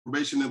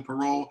probation and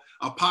parole,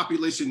 a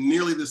population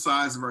nearly the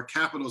size of our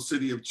capital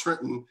city of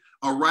Trenton,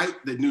 a right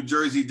that New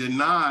Jersey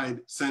denied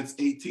since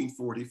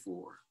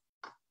 1844.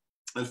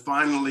 And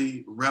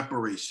finally,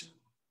 reparation.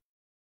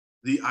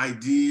 The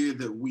idea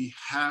that we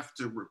have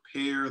to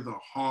repair the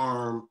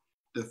harm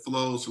that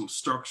flows from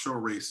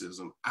structural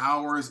racism.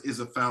 Ours is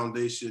a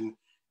foundation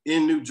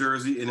in New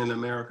Jersey and in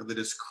America that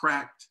is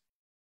cracked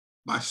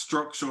by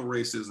structural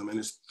racism. And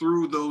it's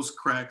through those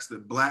cracks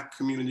that Black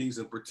communities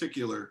in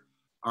particular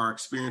are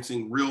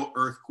experiencing real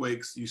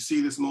earthquakes. You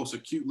see this most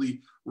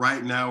acutely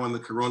right now in the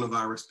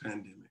coronavirus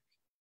pandemic.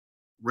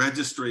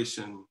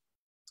 Registration,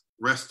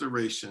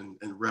 restoration,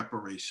 and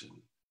reparation.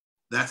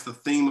 That's the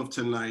theme of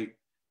tonight.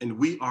 And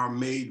we are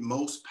made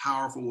most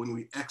powerful when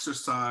we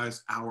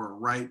exercise our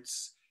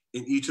rights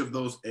in each of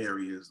those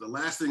areas. The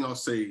last thing I'll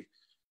say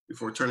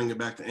before turning it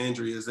back to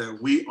Andrea is that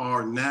we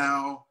are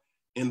now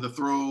in the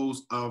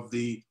throes of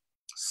the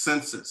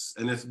census.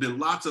 And there's been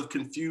lots of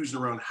confusion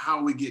around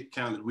how we get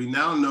counted. We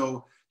now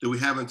know that we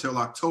have until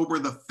October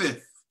the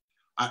 5th.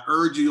 I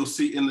urge you'll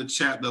see in the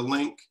chat the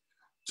link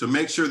to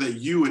make sure that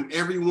you and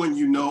everyone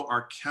you know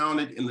are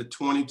counted in the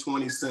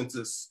 2020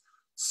 census.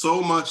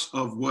 So much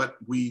of what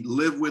we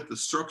live with, the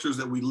structures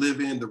that we live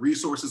in, the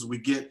resources we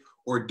get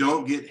or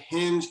don't get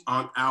hinge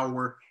on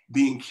our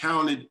being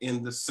counted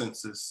in the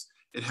census.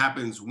 It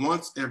happens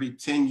once every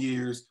 10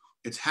 years.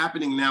 It's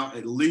happening now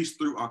at least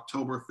through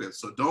October 5th.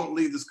 So don't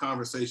leave this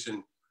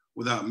conversation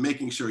without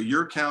making sure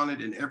you're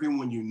counted and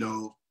everyone you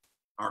know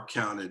are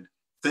counted.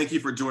 Thank you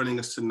for joining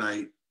us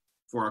tonight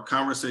for our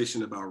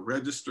conversation about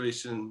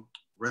registration,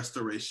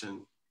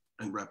 restoration,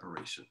 and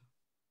reparation.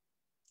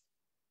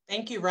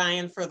 Thank you,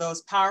 Ryan, for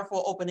those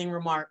powerful opening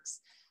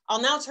remarks.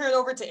 I'll now turn it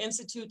over to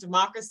Institute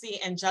Democracy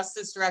and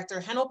Justice Director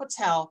Henal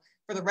Patel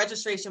for the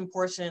registration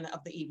portion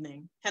of the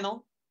evening.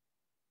 Henal.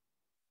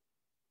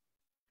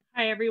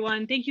 Hi,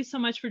 everyone. Thank you so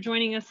much for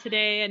joining us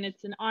today. And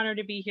it's an honor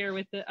to be here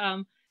with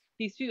the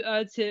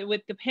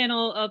with the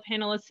panel of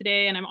panelists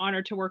today. And I'm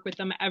honored to work with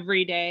them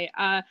every day.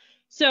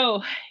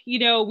 So, you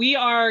know, we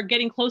are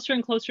getting closer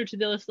and closer to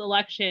this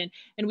election,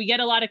 and we get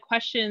a lot of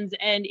questions.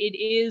 And it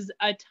is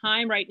a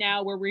time right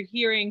now where we're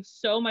hearing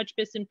so much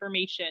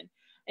misinformation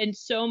and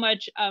so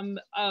much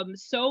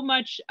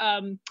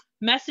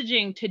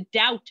messaging to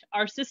doubt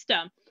our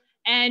system.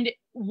 And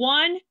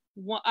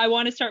I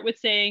want to start with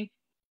saying,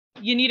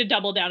 you need to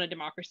double down on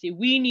democracy.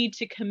 We need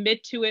to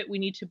commit to it. We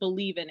need to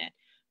believe in it.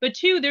 But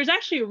two, there's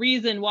actually a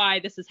reason why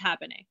this is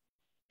happening.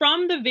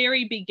 From the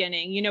very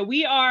beginning, you know,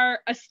 we are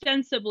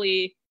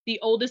ostensibly the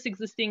oldest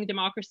existing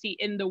democracy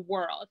in the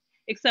world,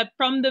 except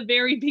from the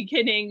very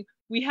beginning,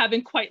 we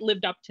haven't quite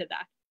lived up to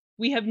that.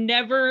 We have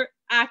never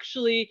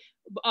actually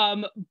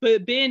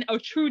been a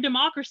true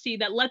democracy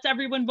that lets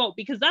everyone vote,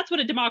 because that's what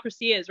a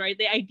democracy is, right?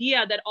 The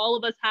idea that all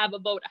of us have a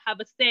vote, have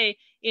a say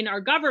in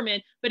our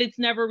government, but it's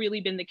never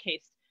really been the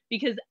case.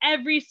 Because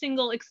every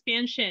single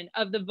expansion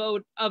of the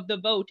vote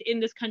in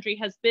this country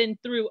has been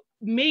through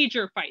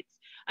major fights.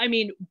 I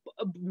mean,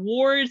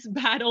 wars,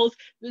 battles,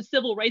 the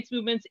civil rights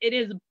movements. It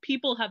is,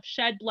 people have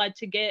shed blood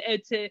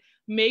to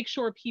make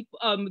sure people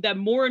that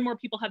more and more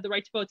people have the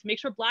right to vote, to make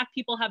sure Black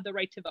people have the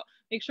right to vote,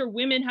 make sure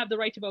women have the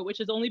right to vote, which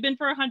has only been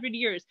for 100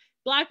 years.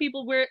 Black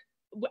people were,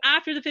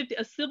 after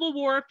a Civil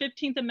War,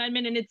 15th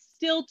Amendment, and it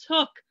still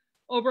took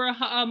over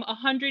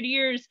 100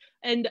 years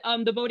and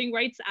the Voting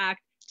Rights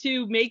Act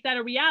to make that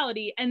a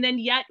reality. And then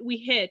yet we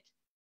hit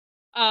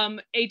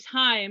a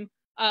time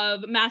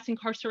of mass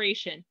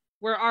incarceration,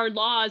 where our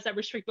laws that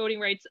restrict voting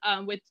rights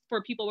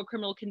for people with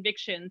criminal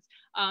convictions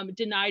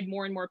denied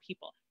more and more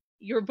people.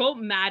 Your vote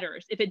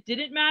matters. If it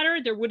didn't matter,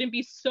 there wouldn't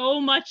be so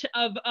much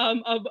of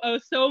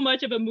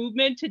a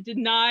movement to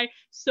deny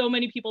so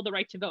many people the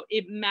right to vote.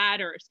 It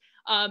matters.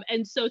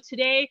 And so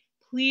today,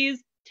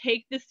 please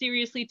take this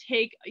seriously,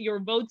 take your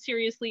vote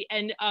seriously,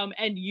 and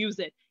use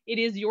it. It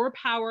is your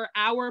power,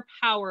 our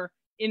power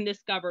in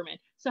this government.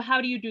 So how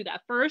do you do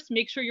that? First,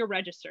 make sure you're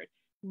registered.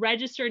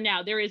 Register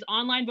now. There is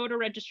online voter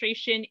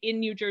registration in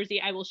New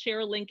Jersey. I will share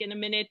a link in a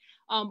minute.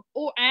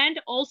 And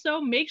also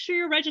make sure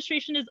your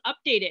registration is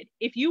updated.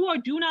 If you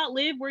do not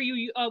live where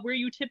you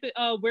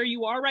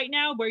are right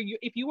now,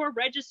 if you are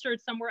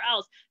registered somewhere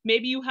else,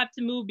 maybe you have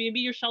to move, maybe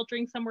you're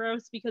sheltering somewhere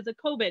else because of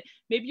COVID.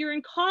 Maybe you're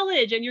in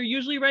college and you're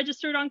usually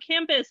registered on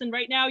campus, and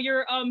right now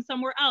you're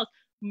somewhere else.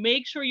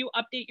 Make sure you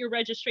update your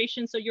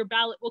registration so your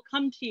ballot will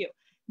come to you.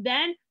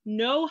 Then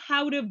know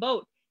how to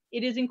vote.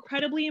 It is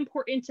incredibly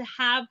important to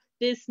have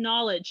this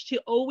knowledge, to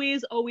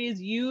always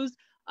use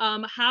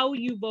how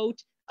you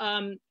vote,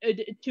 to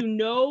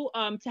know,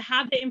 to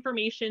have the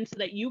information so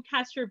that you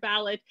cast your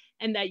ballot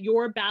and that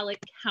your ballot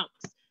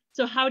counts.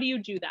 So how do you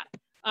do that?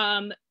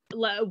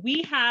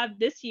 We have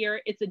this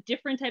year, it's a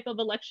different type of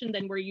election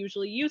than we're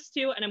usually used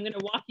to, and I'm going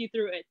to walk you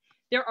through it.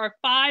 There are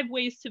 5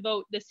 ways to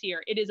vote this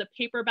year. It is a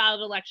paper ballot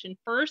election.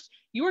 First,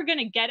 you are going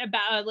to get a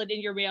ballot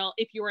in your mail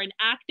if you're an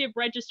active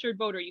registered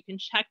voter. You can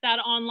check that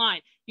online.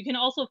 You can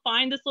also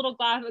find this little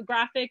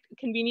graphic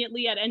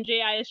conveniently at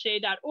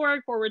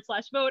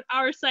njisja.org/vote,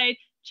 our site.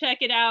 Check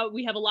it out.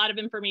 We have a lot of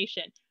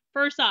information.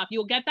 First off,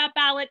 you'll get that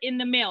ballot in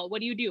the mail.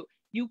 What do?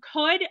 You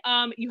could,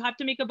 you have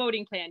to make a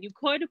voting plan. You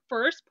could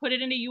first put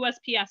it in a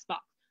USPS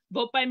box.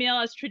 Vote by mail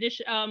as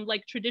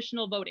like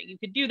traditional voting. You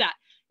could do that.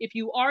 If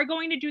you are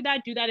going to do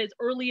that as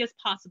early as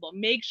possible.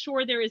 Make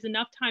sure there is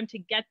enough time to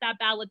get that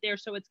ballot there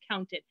so it's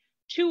counted.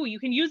 2, you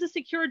can use a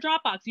secure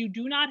drop box. You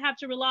do not have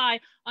to rely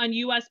on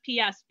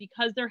USPS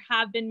because there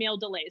have been mail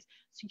delays.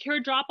 Secure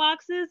drop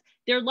boxes,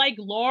 they're like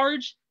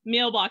large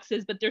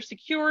mailboxes, but they're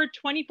secure,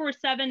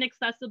 24/7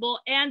 accessible,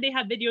 and they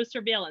have video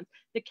surveillance.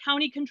 The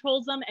county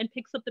controls them and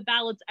picks up the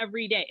ballots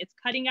every day. It's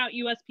cutting out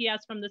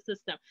USPS from the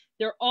system.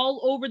 They're all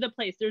over the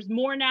place. There's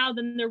more now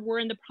than there were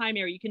in the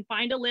primary. You can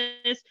find a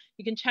list.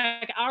 You can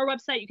check our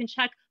website. You can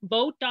check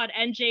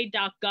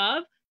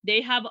vote.nj.gov. They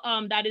have,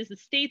 that is the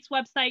state's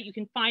website. You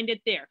can find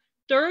it there.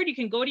 3rd, you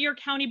can go to your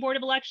county board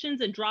of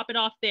elections and drop it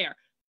off there.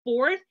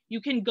 4th,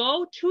 you can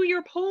go to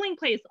your polling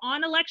place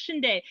on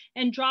election day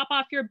and drop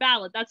off your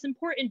ballot. That's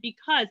important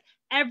because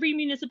every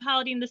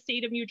municipality in the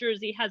state of New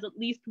Jersey has at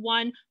least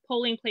one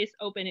polling place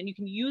open, and you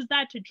can use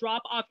that to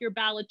drop off your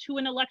ballot to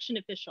an election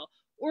official.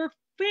 Or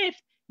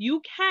 5th,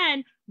 you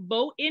can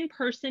vote in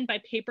person by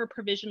paper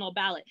provisional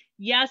ballot.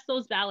 Yes,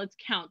 those ballots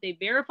count. They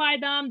verify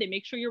them. They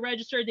make sure you're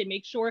registered. They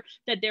make sure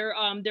that there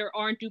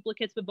aren't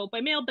duplicates with vote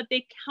by mail, but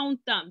they count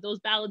them. Those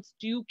ballots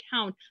do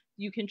count.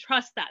 You can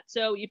trust that.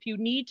 So if you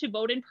need to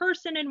vote in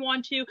person and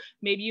want to,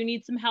 maybe you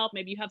need some help,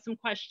 maybe you have some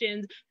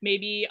questions,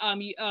 maybe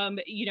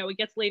you know, it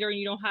gets later and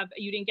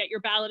you didn't get your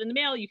ballot in the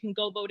mail, you can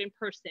go vote in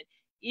person.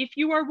 If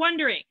you are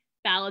wondering,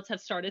 ballots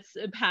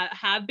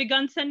have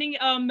begun sending,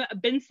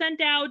 been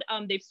sent out.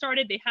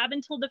 They have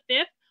until the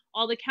 5th.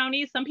 All the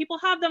counties, some people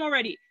have them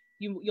already.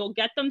 You'll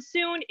get them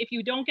soon. If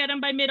you don't get them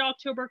by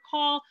mid-October,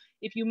 call.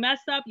 If you mess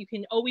up, you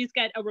can always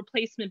get a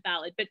replacement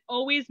ballot, but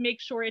always make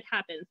sure it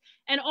happens.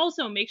 And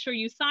also make sure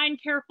you sign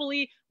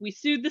carefully. We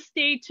sued the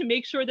state to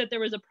make sure that there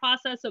was a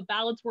process so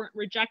ballots weren't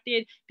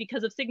rejected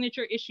because of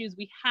signature issues.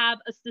 We have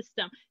a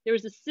system.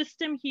 There's a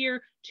system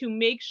here to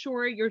make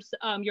sure your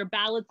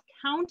ballots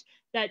count,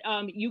 that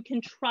you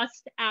can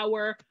trust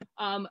our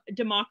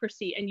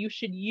democracy and you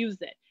should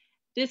use it.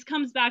 This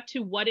comes back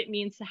to what it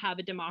means to have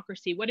a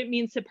democracy, what it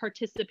means to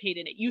participate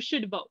in it. You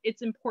should vote.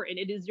 It's important.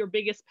 It is your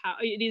biggest power.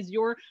 It is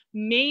your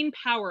main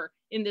power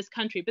in this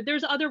country. But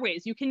there's other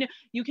ways. You can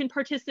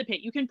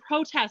participate. You can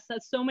protest,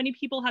 as so many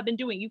people have been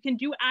doing. You can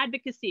do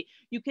advocacy.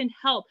 You can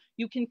help.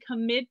 You can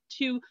commit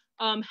to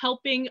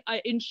helping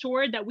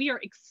ensure that we are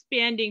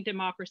expanding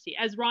democracy.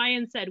 As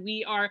Ryan said,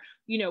 we are,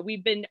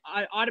 we've been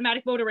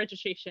automatic voter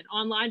registration,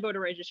 online voter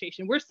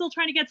registration. We're still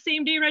trying to get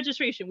same-day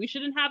registration. We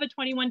shouldn't have a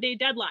 21-day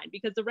deadline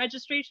because the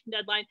registration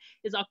deadline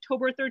is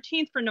October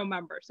 13th for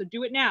November. So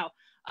do it now.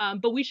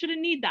 But we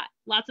shouldn't need that.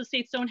 Lots of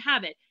states don't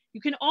have it.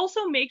 You can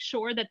also make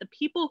sure that the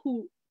people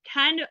who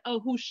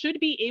should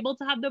be able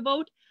to have the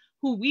vote,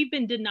 who we've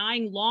been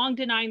long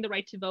denying the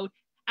right to vote,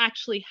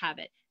 actually have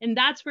it. And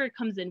that's where it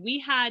comes in. We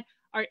had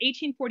our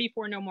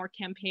 1844 No More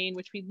campaign,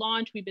 which we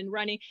launched, we've been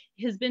running,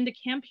 has been the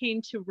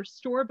campaign to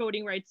restore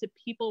voting rights to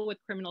people with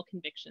criminal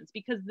convictions,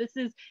 because this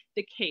is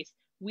the case.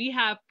 We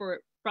have,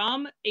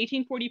 from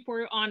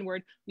 1844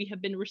 onward, we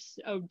have been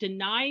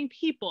denying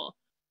people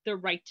the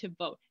right to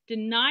vote,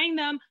 denying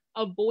them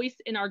a voice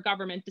in our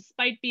government,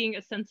 despite being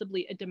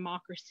ostensibly a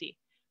democracy.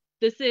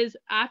 This is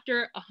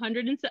after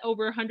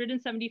over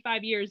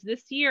 175 years.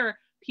 This year,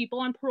 people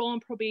on parole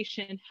and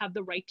probation have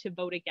the right to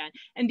vote again.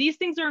 And these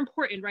things are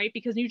important, right?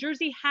 Because New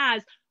Jersey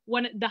has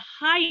one of the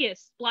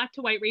highest Black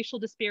to white racial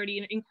disparity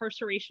in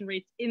incarceration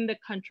rates in the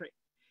country.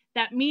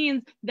 That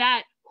means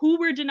that who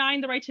we're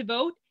denying the right to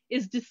vote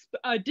is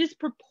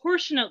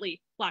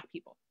disproportionately Black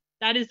people.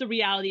 That is the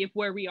reality of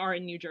where we are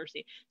in New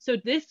Jersey. So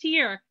this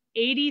year,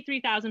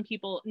 83,000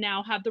 people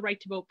now have the right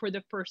to vote for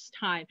the first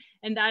time.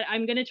 And that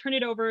I'm going to turn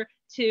it over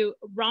to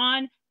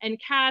Ron and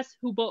Cass,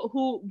 who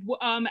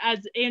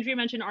as Andrea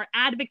mentioned, are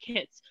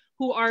advocates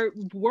who are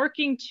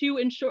working to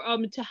ensure,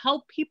 to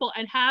help people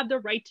and have the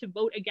right to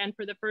vote again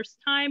for the first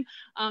time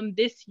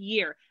this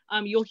year.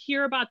 You'll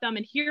hear about them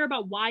and hear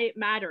about why it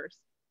matters,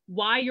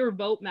 why your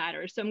vote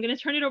matters. So I'm going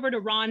to turn it over to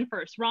Ron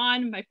first.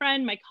 Ron, my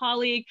friend, my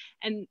colleague,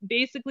 and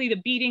basically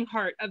the beating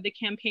heart of the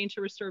campaign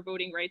to restore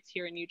voting rights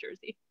here in New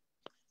Jersey.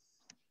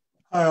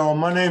 Hi all,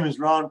 my name is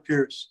Ron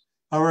Pierce.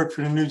 I work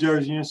for the New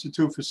Jersey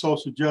Institute for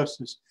Social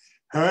Justice.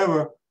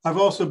 However, I've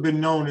also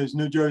been known as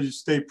New Jersey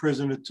State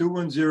Prisoner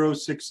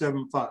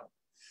 210675.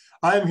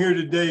 I am here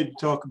today to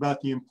talk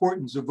about the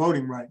importance of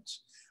voting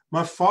rights.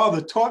 My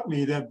father taught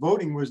me that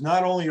voting was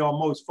not only our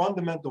most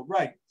fundamental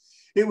right,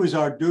 it was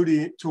our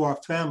duty to our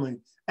family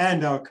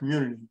and our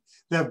community.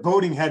 That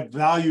voting had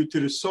value to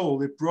the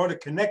soul. It brought a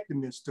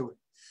connectedness to it.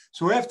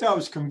 So after I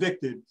was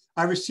convicted,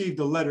 I received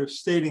a letter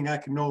stating I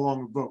could no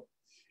longer vote.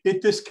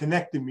 It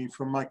disconnected me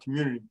from my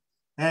community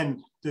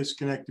and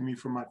disconnected me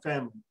from my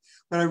family.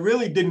 But I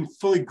really didn't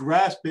fully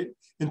grasp it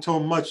until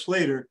much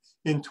later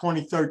in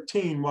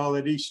 2013 while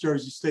at East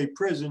Jersey State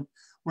Prison,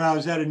 when I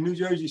was at a New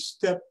Jersey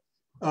Step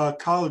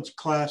college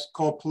class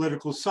called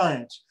Political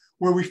Science,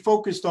 where we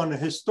focused on the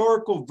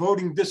historical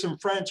voting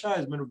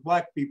disenfranchisement of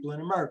Black people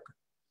in America.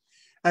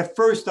 At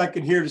first, I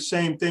could hear the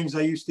same things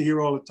I used to hear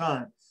all the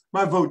time.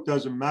 My vote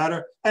doesn't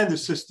matter, and the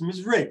system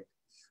is rigged.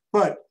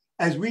 But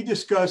as we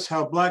discuss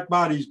how Black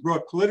bodies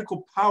brought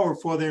political power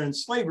for their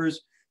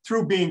enslavers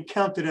through being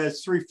counted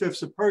as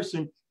 3/5 a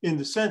person in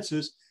the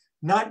census,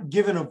 not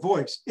given a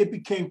voice, it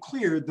became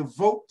clear the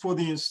vote for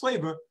the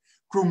enslaver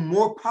grew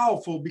more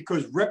powerful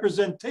because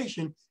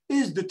representation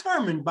is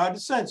determined by the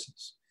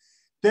census.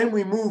 Then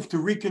we moved to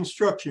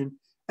Reconstruction,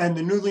 and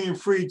the newly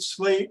freed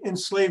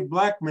enslaved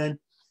Black men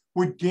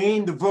would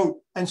gain the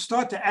vote and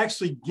start to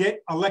actually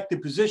get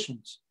elected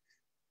positions.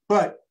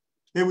 But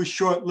it was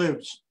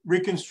short-lived.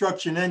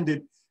 Reconstruction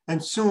ended,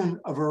 and soon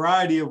a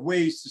variety of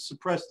ways to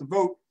suppress the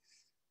vote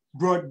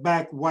brought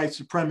back white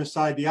supremacist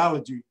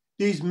ideology.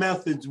 These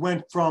methods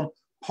went from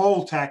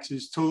poll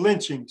taxes to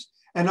lynchings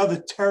and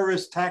other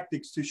terrorist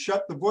tactics to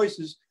shut the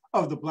voices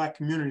of the Black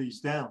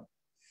communities down.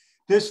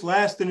 This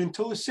lasted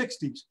until the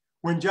 60s,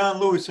 when John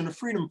Lewis and the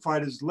freedom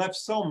fighters left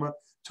Selma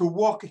to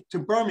walk to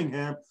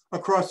Birmingham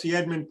across the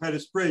Edmund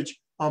Pettus Bridge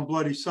on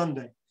Bloody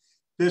Sunday.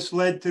 This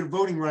led to the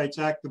Voting Rights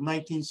Act of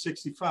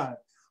 1965.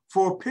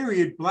 For a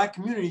period, Black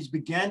communities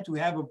began to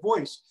have a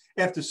voice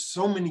after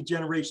so many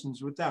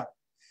generations without.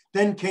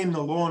 Then came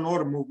the law and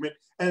order movement,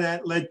 and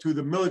that led to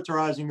the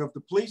militarizing of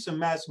the police and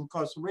mass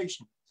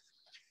incarceration.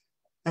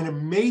 An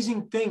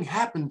amazing thing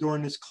happened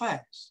during this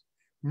class.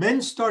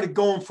 Men started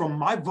going from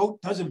 "my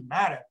vote doesn't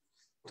matter"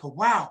 to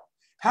 "wow,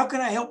 how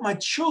can I help my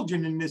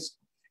children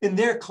in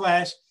their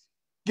class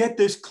get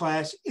this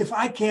class if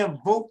I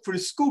can't vote for the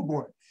school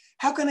board?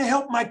 How can I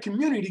help my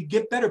community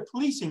get better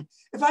policing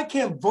if I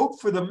can't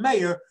vote for the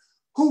mayor,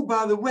 who,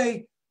 by the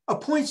way,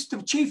 appoints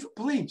the chief of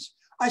police?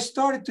 I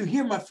started to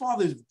hear my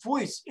father's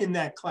voice in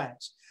that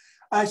class.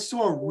 I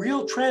saw a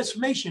real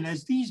transformation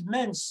as these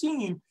men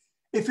seeing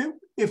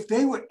if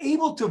they were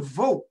able to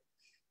vote.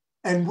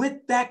 And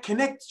with that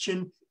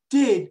connection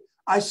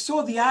I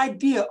saw the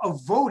idea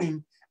of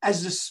voting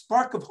as the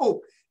spark of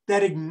hope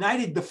that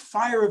ignited the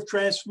fire of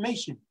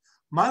transformation.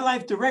 My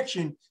life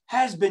direction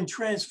has been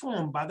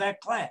transformed by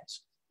that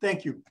class.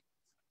 Thank you.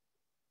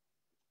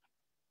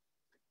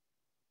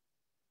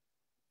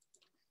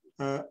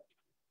 I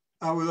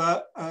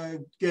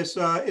guess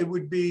it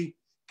would be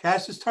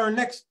Cass's turn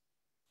next.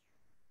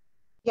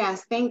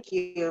 Yes, thank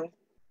you.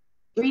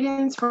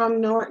 Greetings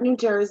from Newark, New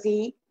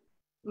Jersey.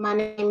 My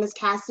name is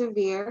Cass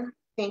Severe.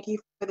 Thank you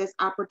for this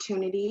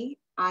opportunity.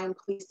 I'm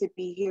pleased to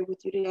be here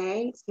with you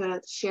today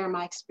to share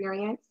my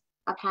experience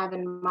of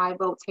having my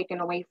vote taken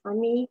away from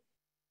me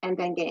and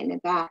then getting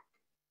it back.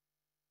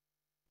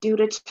 Due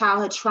to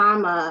childhood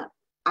trauma,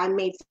 I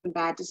made some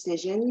bad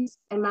decisions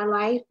in my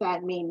life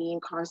that made me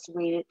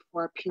incarcerated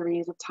for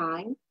periods of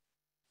time.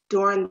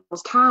 During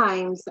those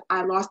times,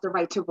 I lost the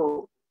right to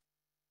vote.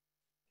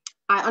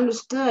 I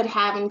understood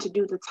having to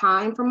do the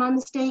time for my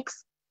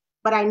mistakes,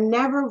 but I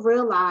never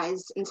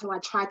realized until I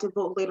tried to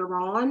vote later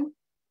on,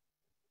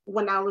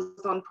 when I was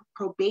on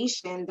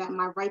probation, that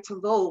my right to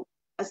vote,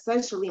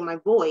 essentially my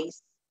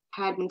voice,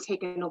 had been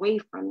taken away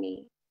from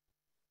me.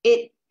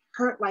 It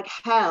hurt like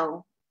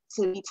hell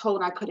to be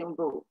told I couldn't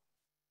vote.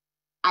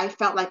 I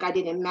felt like I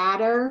didn't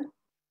matter,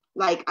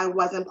 like I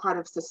wasn't part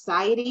of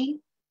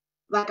society,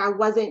 like I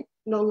wasn't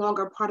no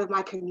longer part of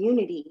my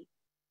community,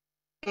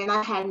 and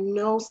I had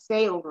no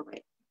say over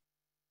it.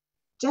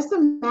 Just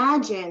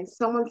imagine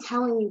someone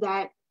telling you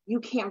that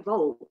you can't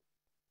vote,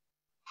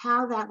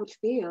 how that would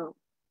feel.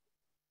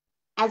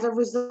 As a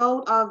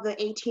result of the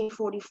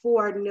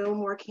 1844 No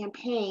More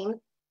campaign,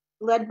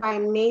 led by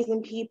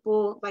amazing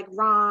people like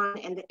Ron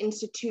and the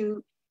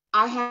Institute,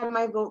 I had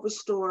my vote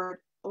restored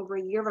over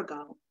a year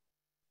ago.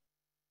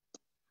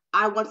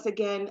 I once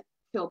again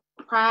feel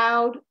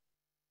proud,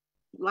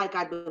 like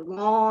I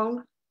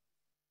belong,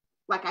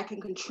 like I can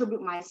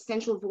contribute my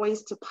essential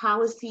voice to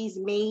policies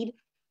made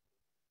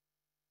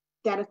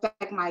that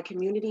affect my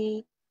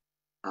community.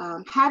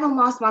 Having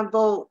lost my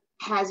vote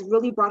has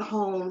really brought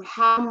home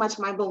how much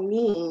my vote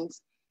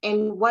means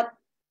and what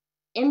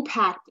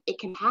impact it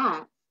can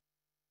have.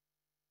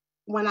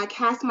 When I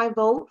cast my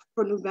vote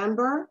for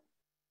November,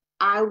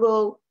 I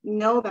will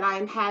know that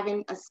I'm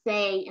having a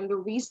say in the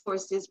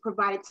resources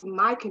provided to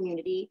my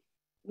community,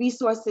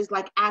 resources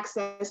like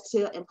access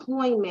to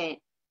employment,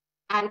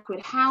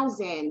 adequate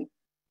housing,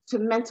 to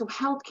mental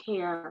health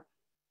care,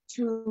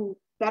 to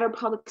better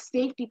public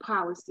safety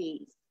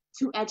policies,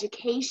 to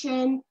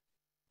education,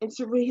 and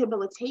to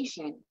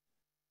rehabilitation.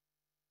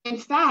 In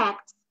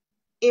fact,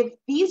 if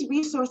these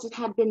resources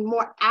had been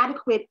more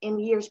adequate in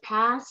years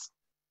past,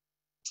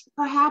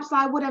 perhaps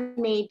I would have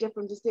made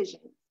different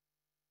decisions.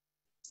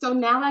 So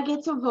now I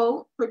get to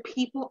vote for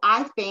people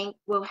I think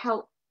will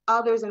help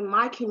others in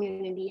my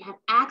community have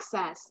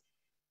access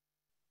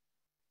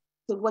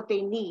to what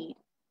they need.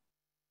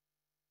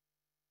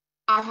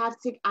 I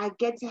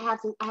get to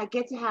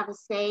have a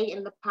say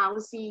in the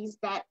policies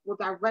that will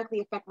directly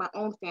affect my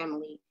own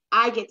family.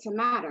 I get to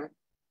matter.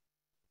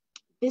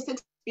 This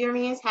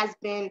experience has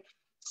been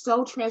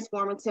so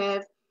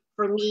transformative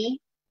for me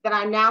that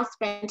I now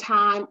spend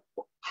time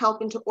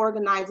helping to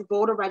organize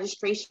voter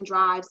registration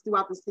drives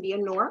throughout the city of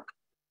Newark,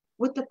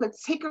 with the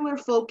particular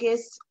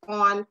focus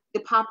on the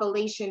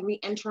population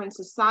re-entering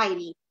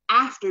society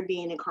after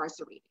being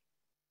incarcerated.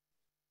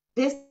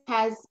 This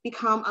has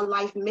become a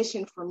life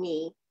mission for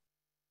me.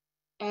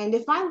 And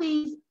if I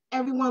leave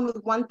everyone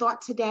with one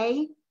thought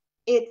today,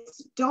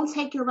 it's don't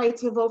take your right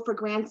to vote for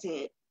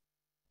granted.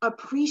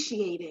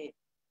 Appreciate it.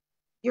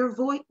 Your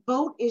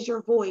vote is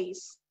your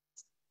voice.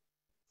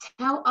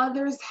 Tell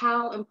others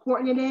how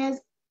important it is.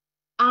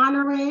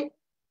 Honor it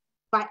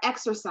by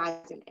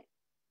exercising it.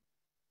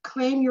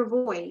 Claim your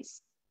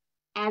voice,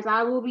 as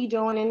I will be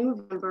doing in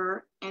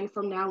November and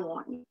from now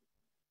on.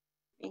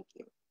 Thank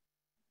you.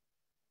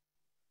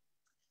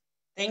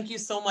 Thank you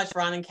so much,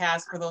 Ron and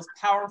Cass, for those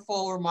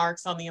powerful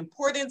remarks on the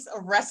importance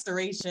of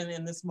restoration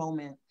in this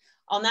moment.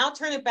 I'll now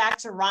turn it back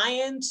to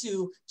Ryan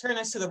to turn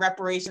us to the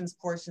reparations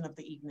portion of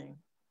the evening.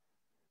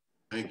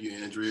 Thank you,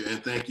 Andrea,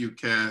 and thank you,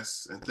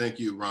 Cass, and thank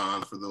you,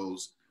 Ron, for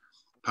those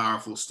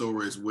powerful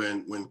stories.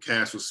 When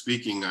Cass was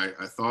speaking, I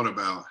thought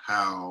about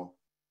how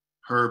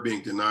her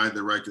being denied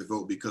the right to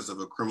vote because of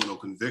a criminal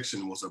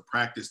conviction was a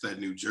practice that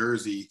New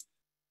Jersey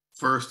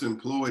first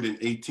employed in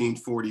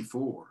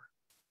 1844.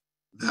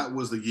 That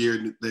was the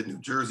year that New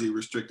Jersey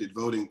restricted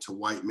voting to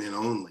white men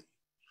only.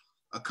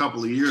 A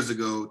couple of years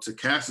ago, to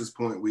Cass's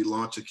point, we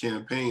launched a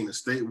campaign, a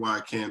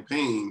statewide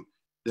campaign,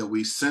 that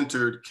we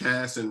centered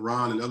Cass and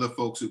Ron and other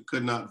folks who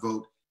could not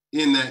vote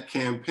in that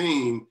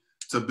campaign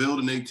to build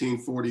an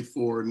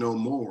 1844 no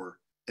more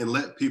and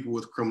let people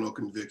with criminal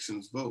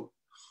convictions vote.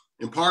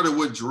 And part of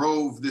what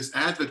drove this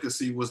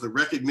advocacy was the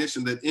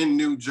recognition that in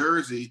New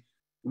Jersey,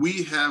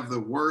 we have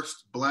the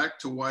worst Black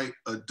to white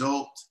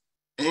adult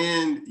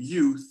and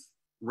youth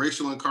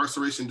racial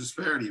incarceration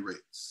disparity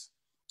rates.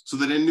 So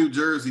that in New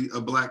Jersey,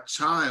 a Black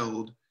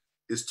child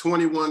is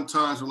 21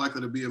 times more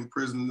likely to be in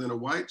prison than a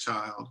white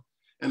child,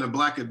 and a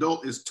Black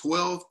adult is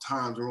 12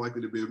 times more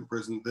likely to be in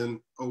prison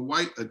than a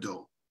white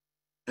adult.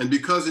 And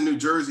because in New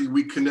Jersey,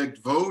 we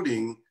connect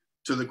voting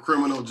to the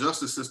criminal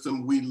justice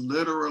system, we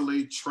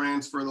literally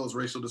transfer those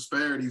racial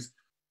disparities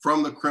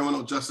from the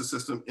criminal justice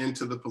system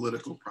into the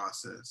political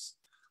process,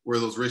 where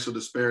those racial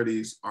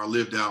disparities are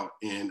lived out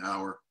in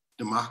our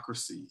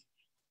democracy.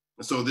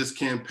 And so this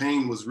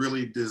campaign was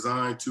really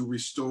designed to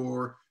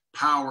restore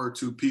power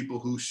to people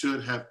who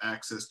should have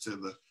access to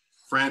the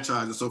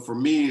franchise. And so for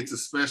me, it's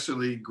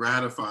especially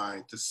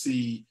gratifying to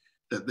see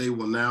that they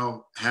will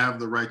now have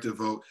the right to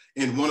vote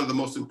in one of the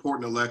most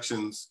important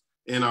elections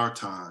in our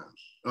time,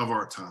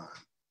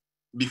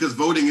 because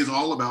voting is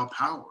all about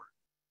power,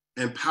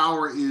 and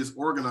power is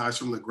organized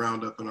from the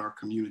ground up in our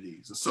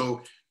communities. And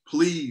so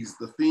please,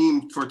 the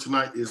theme for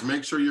tonight is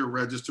make sure you're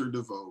registered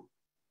to vote.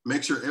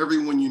 Make sure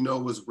everyone you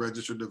know is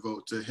registered to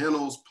vote. To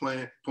Henal's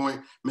point,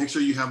 make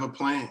sure you have a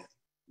plan.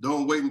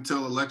 Don't wait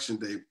until election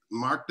day.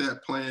 Mark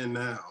that plan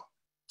now.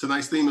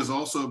 Tonight's theme is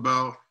also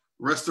about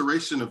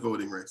restoration of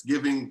voting rights,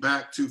 giving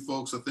back to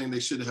folks a thing they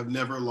should have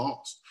never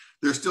lost.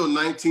 There's still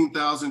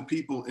 19,000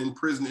 people in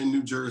prison in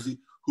New Jersey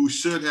who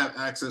should have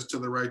access to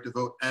the right to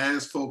vote,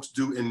 as folks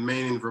do in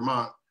Maine and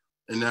Vermont,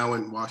 and now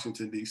in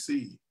Washington,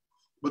 D.C.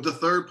 But the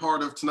third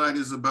part of tonight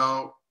is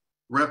about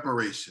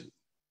reparation.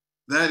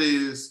 That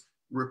is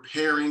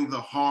repairing the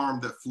harm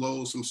that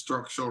flows from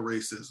structural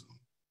racism.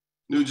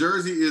 New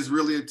Jersey is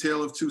really a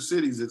tale of two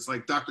cities. It's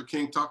like Dr.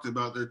 King talked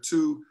about, there are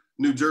two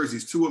New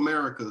Jerseys, two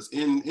Americas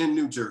in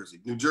New Jersey.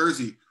 New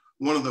Jersey,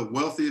 one of the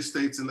wealthiest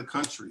states in the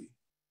country.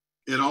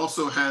 It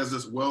also has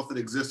this wealth that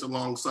exists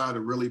alongside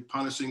of really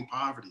punishing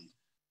poverty.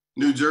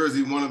 New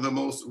Jersey, one of the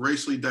most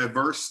racially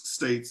diverse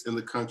states in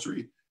the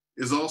country,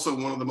 is also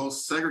one of the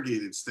most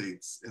segregated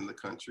states in the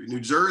country.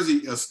 New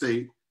Jersey, a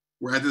state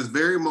where at this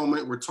very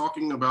moment we're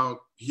talking about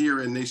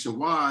here and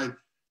nationwide,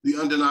 the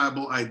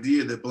undeniable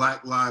idea that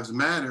Black Lives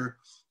Matter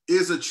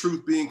is a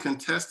truth being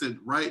contested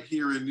right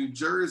here in New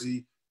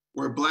Jersey,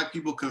 where Black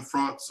people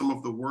confront some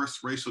of the worst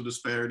racial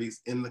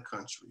disparities in the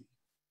country.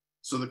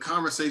 So the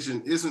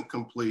conversation isn't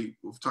complete.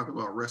 We'll talk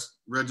about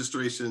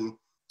registration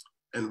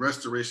and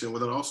restoration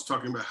without also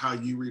talking about how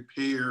you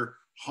repair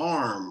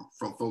harm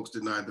from folks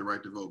denied the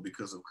right to vote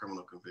because of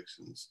criminal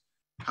convictions,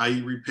 how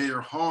you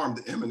repair harm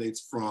that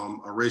emanates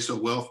from a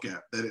racial wealth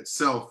gap that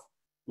itself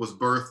was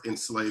birthed in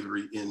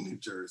slavery in New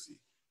Jersey.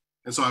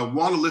 And so I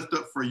want to lift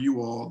up for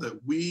you all that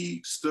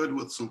we stood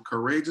with some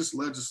courageous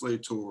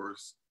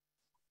legislators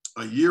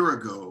a year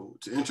ago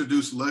to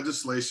introduce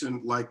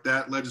legislation like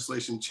that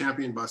legislation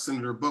championed by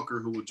Senator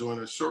Booker, who will join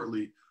us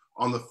shortly,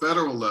 on the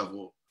federal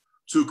level,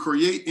 to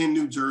create in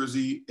New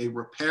Jersey a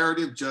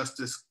reparative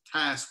justice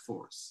task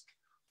force.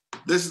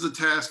 This is a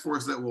task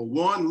force that will,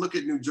 one, look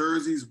at New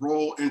Jersey's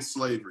role in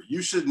slavery.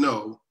 You should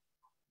know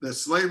that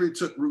slavery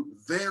took root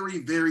very,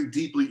 very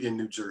deeply in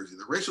New Jersey.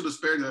 The racial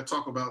disparity that I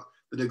talk about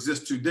that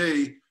exists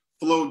today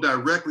flowed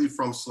directly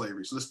from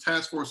slavery. So this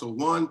task force will,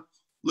 one,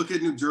 look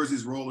at New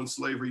Jersey's role in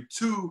slavery.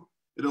 Two,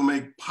 it'll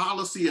make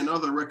policy and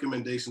other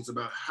recommendations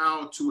about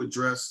how to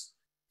address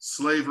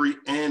slavery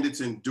and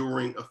its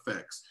enduring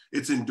effects,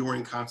 its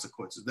enduring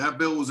consequences. That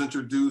bill was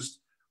introduced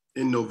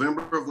in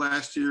November of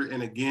last year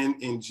and again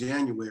in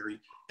January.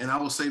 And I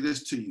will say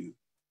this to you,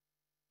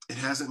 it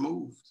hasn't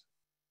moved.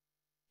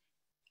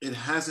 It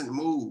hasn't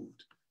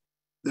moved.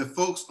 that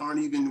folks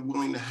aren't even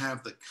willing to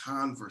have the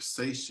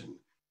conversation,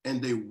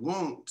 and they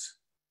won't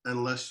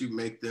unless you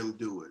make them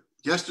do it.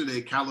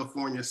 Yesterday,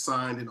 California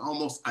signed an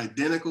almost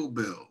identical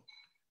bill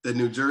that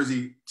New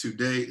Jersey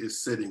today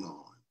is sitting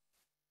on.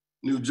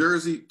 New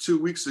Jersey 2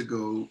 weeks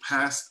ago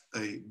passed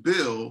a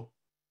bill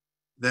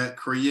that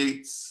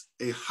creates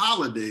a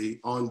holiday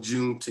on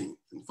Juneteenth.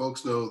 And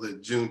folks know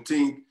that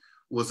Juneteenth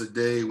was a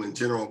day when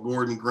General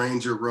Gordon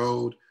Granger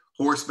rode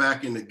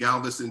horseback into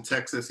Galveston,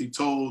 Texas. He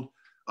told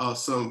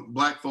some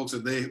Black folks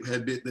that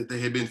they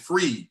had been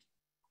freed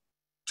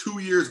 2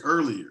 years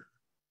earlier.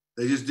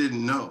 They just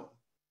didn't know.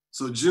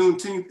 So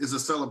Juneteenth is a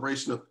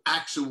celebration of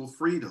actual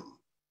freedom.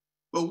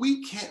 But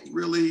we can't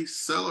really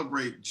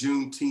celebrate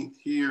Juneteenth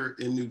here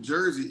in New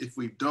Jersey if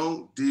we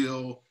don't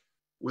deal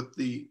with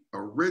the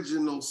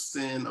original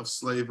sin of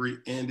slavery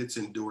and its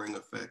enduring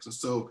effects. And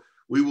so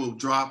we will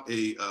drop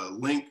a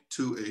link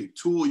to a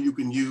tool you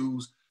can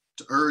use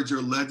to urge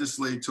your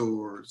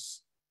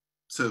legislators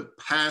to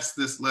pass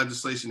this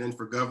legislation and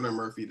for Governor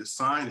Murphy to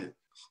sign it.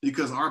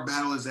 Because our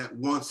battle is at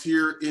once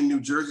here in New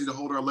Jersey to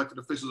hold our elected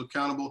officials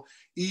accountable,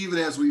 even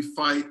as we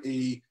fight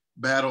a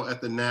battle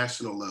at the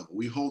national level.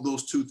 We hold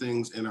those two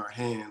things in our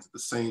hands at the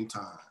same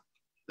time,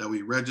 that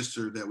we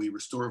register, that we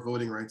restore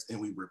voting rights, and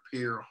we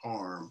repair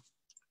harm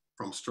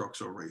from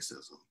structural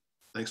racism.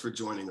 Thanks for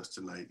joining us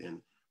tonight,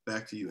 and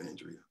back to you,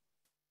 Andrea.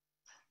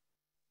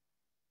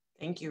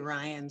 Thank you,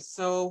 Ryan.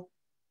 So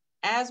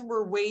as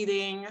we're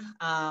waiting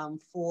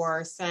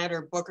for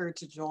Senator Booker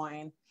to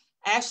join,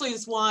 I actually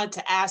just wanted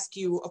to ask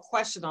you a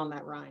question on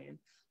that, Ryan.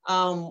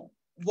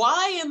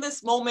 Why in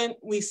this moment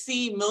we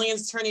see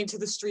millions turning to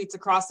the streets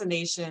across the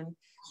nation?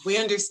 We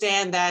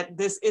understand that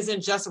this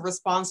isn't just a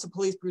response to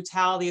police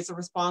brutality, it's a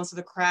response to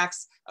the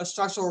cracks of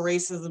structural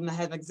racism that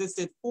have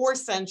existed for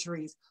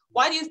centuries.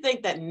 Why do you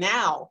think that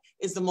now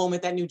is the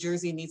moment that New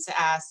Jersey needs to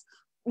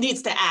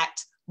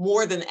act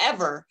more than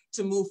ever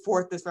to move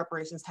forth this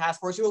reparations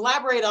task force? You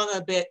elaborate on it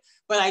a bit,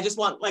 but I just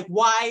want,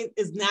 why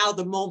is now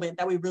the moment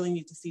that we really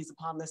need to seize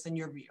upon this in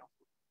your view?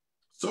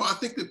 So I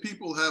think that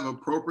people have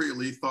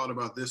appropriately thought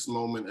about this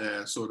moment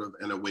as sort of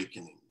an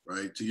awakening,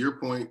 right? To your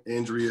point,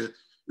 Andrea,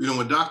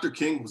 when Dr.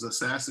 King was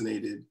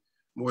assassinated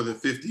more than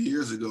 50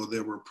 years ago,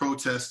 there were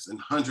protests in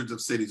hundreds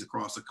of cities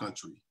across the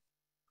country.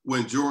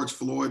 When George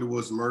Floyd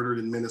was murdered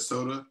in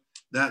Minnesota,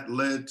 that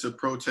led to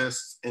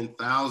protests in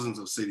thousands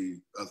of cities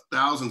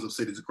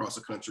across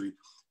the country.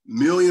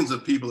 Millions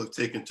of people have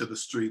taken to the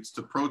streets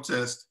to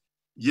protest,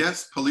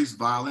 yes, police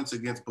violence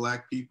against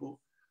Black people,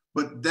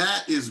 but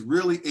that is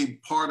really a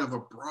part of a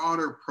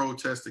broader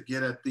protest to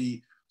get at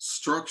the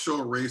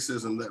structural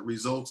racism that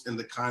results in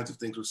the kinds of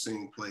things we're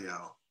seeing play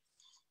out.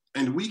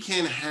 And we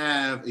can't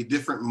have a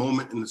different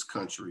moment in this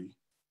country.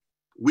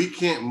 We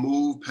can't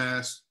move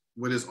past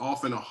what is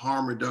often a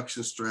harm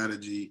reduction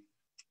strategy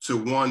to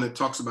one that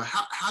talks about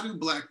how do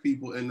Black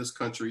people in this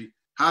country,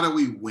 how do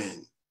we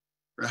win?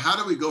 Or how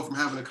do we go from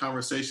having a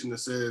conversation that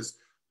says,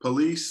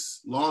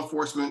 police, law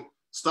enforcement,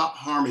 stop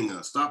harming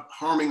us, stop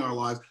harming our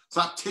lives,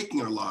 stop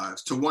taking our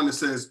lives, to one that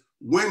says,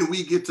 when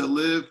we get to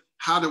live,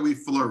 how do we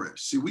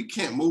flourish? See, we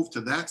can't move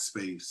to that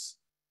space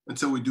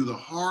until we do the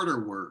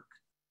harder work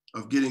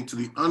of getting to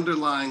the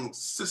underlying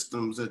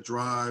systems that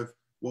drive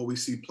what we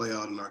see play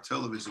out in our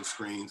television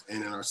screens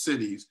and in our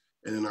cities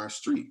and in our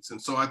streets.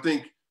 And so I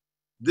think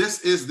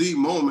this is the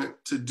moment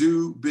to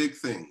do big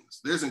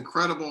things. There's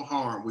incredible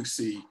harm we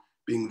see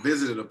being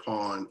visited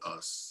upon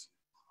us.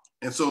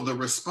 And so the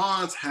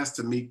response has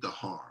to meet the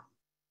harm.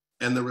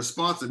 And the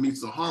response that meets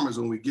the harm is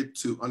when we get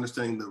to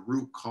understanding the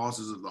root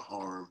causes of the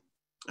harm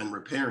and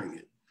repairing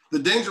it. The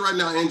danger right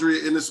now,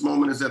 Andrea, in this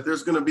moment is that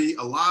there's going to be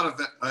a lot of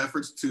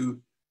efforts to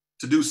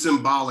do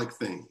symbolic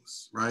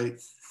things,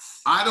 right?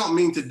 I don't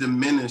mean to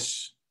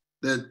diminish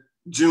that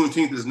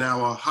Juneteenth is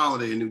now a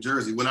holiday in New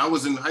Jersey. When I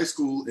was in high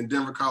school in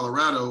Denver,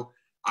 Colorado,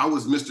 I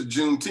was Mr.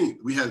 Juneteenth.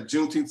 We had a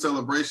Juneteenth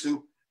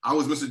celebration. I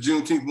was Mr.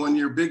 Juneteenth 1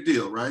 year, big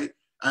deal, right?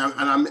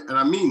 And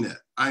I mean that.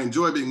 I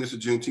enjoy being Mr.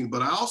 Juneteenth,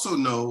 but I also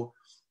know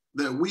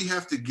that we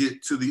have to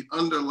get to the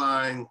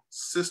underlying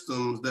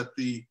systems that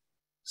the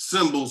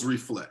symbols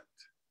reflect.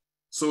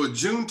 So a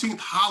Juneteenth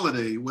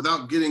holiday,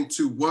 without getting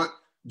to what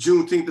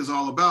Juneteenth is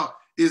all about,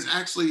 is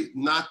actually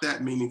not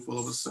that meaningful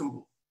of a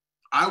symbol.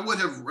 I would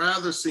have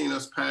rather seen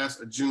us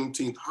pass a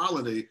Juneteenth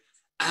holiday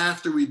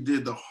after we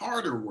did the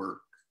harder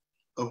work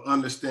of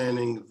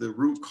understanding the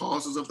root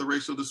causes of the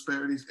racial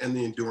disparities and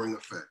the enduring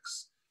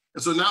effects.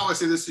 And so now I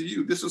say this to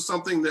you, this is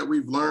something that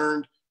we've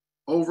learned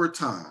over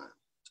time.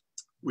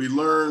 We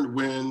learned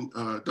when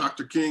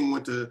Dr. King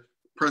went to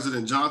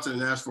President Johnson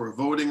and asked for a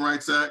Voting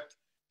Rights Act.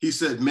 He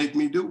said, make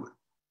me do it.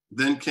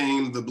 Then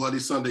came the Bloody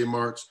Sunday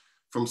March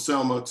from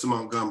Selma to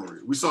Montgomery.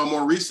 We saw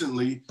more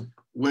recently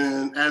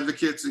when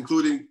advocates,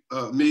 including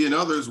me and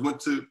others, went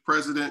to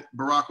President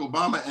Barack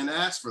Obama and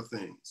asked for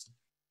things.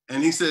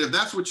 And he said, if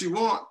that's what you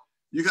want,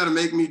 you got to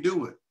make me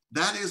do it.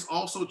 That is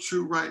also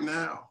true right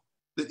now,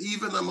 that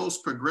even the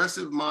most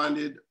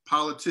progressive-minded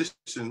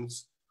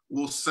politicians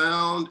will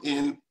sound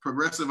in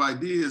progressive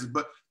ideas,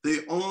 but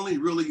they only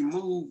really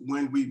move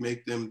when we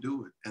make them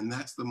do it. And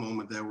that's the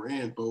moment that we're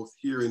in, both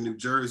here in New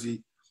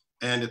Jersey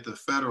and at the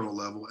federal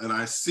level. And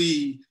I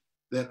see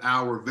that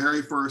our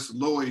very first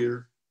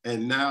lawyer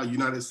and now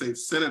United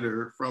States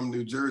Senator from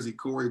New Jersey,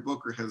 Cory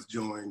Booker, has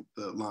joined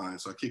the line.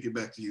 So I kick it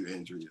back to you,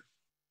 Andrea.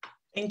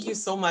 Thank you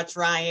so much,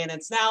 Ryan.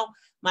 It's now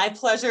my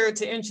pleasure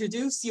to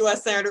introduce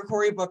U.S. Senator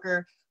Cory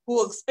Booker, who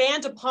will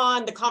expand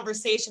upon the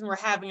conversation we're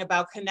having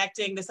about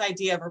connecting this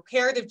idea of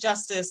reparative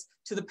justice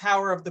to the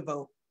power of the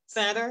vote.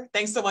 Senator,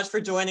 thanks so much for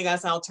joining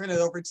us. I'll turn it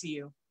over to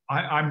you.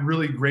 I'm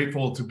really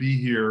grateful to be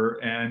here,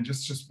 and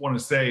just want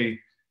to say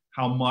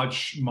how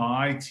much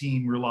my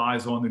team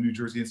relies on the New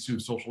Jersey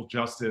Institute of Social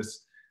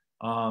Justice.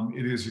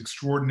 It is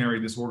extraordinary,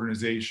 this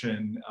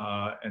organization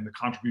and the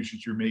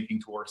contributions you're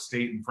making to our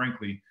state and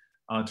frankly,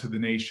 to the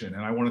nation.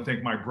 And I want to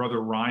thank my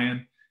brother,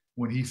 Ryan,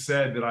 when he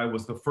said that I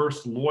was the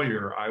first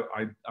lawyer.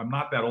 I'm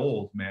not that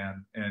old,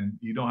 man, and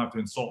you don't have to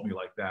insult me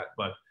like that.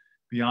 But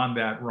beyond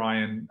that,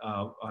 Ryan,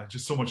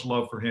 just so much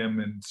love for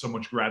him and so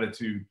much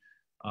gratitude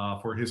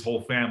for his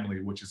whole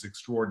family, which is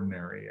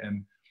extraordinary.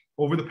 And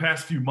over the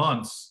past few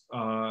months,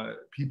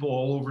 people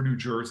all over New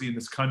Jersey and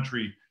this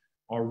country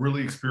are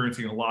really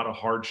experiencing a lot of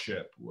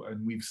hardship.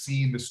 And we've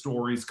seen the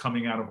stories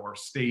coming out of our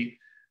state.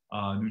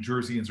 New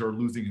Jerseyans are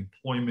losing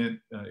employment,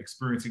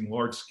 experiencing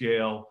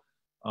large-scale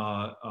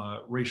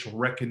racial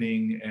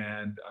reckoning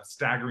and a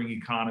staggering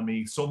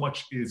economy. So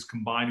much is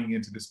combining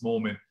into this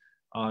moment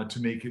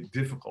to make it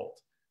difficult.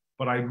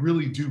 But I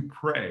really do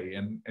pray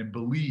and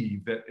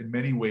believe that in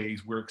many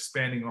ways we're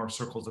expanding our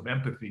circles of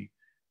empathy,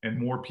 and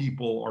more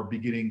people are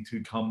beginning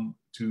to come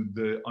to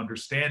the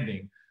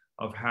understanding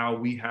of how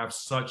we have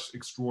such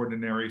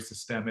extraordinary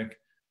systemic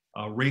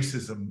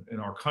racism in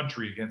our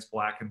country against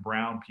Black and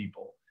brown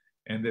people,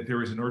 and that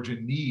there is an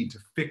urgent need to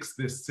fix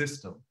this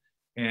system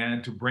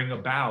and to bring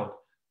about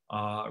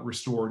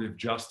restorative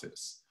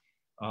justice.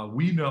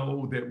 We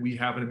know that we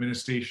have an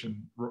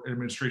administration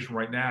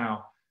right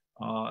now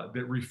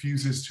that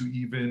refuses to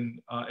even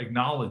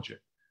acknowledge it.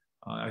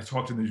 I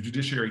talked in the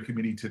Judiciary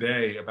Committee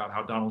today about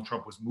how Donald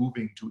Trump was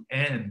moving to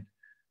end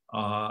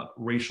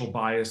racial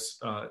bias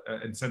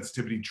and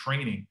sensitivity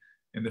training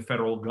in the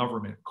federal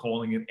government,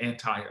 calling it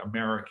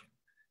anti-American.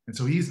 And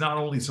so he's not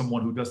only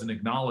someone who doesn't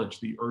acknowledge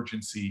the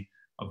urgency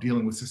of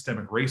dealing with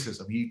systemic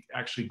racism, he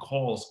actually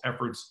calls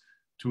efforts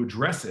to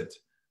address it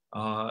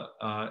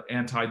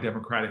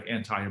anti-democratic,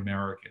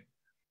 anti-American.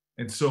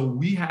 And so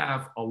we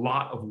have a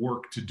lot of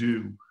work to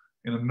do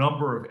in a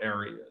number of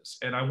areas.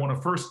 And I want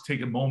to first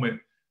take a moment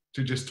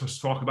to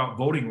talk about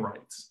voting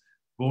rights.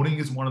 Voting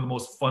is one of the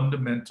most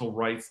fundamental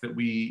rights that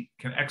we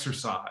can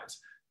exercise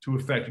to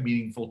effect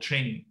meaningful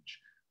change.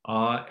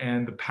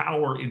 And the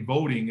power in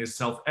voting is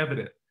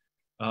self-evident.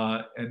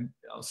 And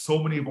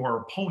so many of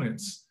our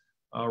opponents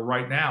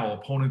right now,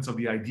 opponents of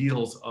the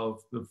ideals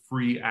of the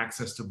free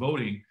access to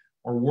voting,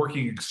 are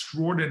working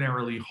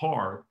extraordinarily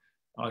hard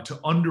to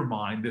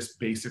undermine this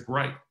basic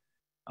right.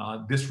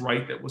 This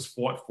right that was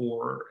fought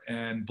for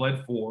and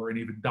bled for and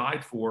even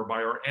died for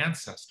by our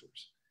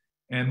ancestors.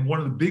 And one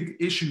of the big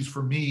issues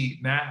for me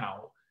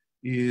now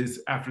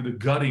is, after the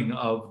gutting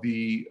of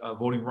the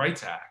Voting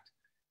Rights Act,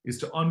 is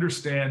to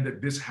understand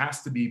that this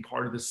has to be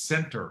part of the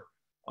center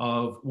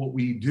of what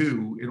we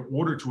do in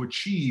order to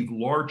achieve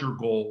larger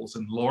goals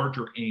and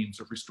larger aims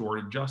of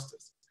restorative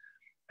justice.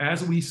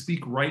 As we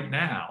speak right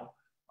now,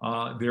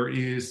 there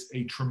is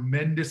a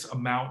tremendous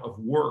amount of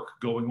work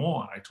going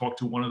on. I talked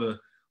to one of the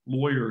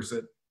lawyers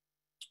that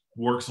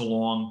works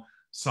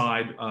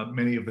alongside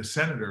many of the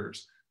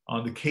senators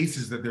on the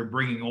cases that they're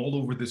bringing all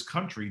over this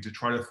country to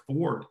try to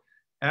thwart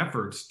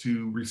efforts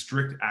to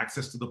restrict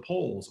access to the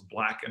polls of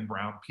Black and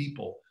brown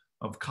people,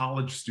 of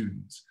college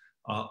students,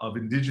 of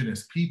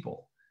indigenous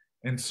people.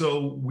 And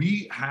so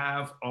we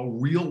have a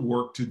real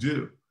work to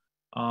do.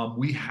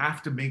 We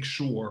have to make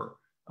sure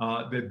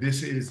that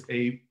this is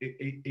a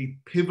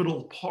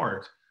pivotal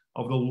part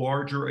of the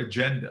larger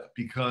agenda,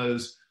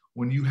 because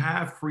when you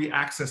have free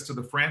access to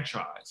the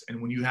franchise and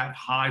when you have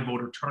high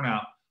voter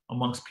turnout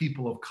amongst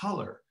people of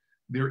color,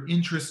 their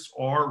interests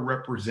are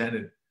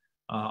represented.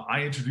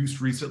 I introduced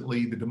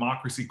recently the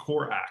Democracy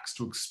Core Acts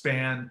to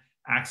expand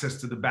access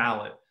to the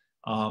ballot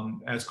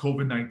as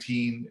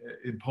COVID-19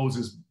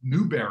 imposes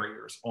new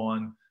barriers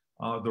on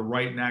the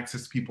right and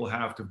access people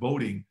have to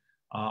voting.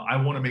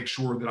 I want to make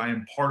sure that I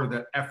am part of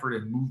that effort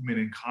and movement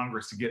in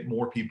Congress to get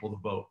more people to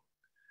vote.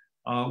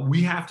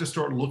 We have to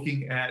start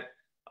looking at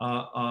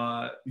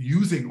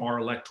using our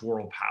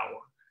electoral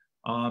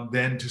power,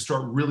 then to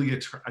start really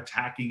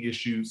attacking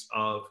issues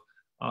of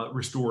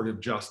restorative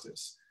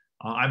justice.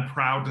 I'm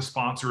proud to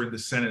sponsor in the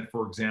Senate,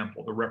 for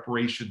example, the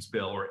reparations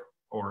bill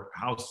or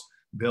House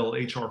Bill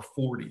HR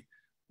 40,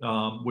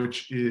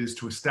 which is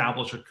to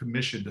establish a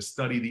commission to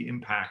study the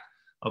impact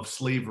of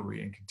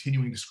slavery and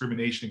continuing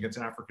discrimination against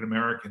African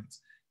Americans,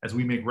 as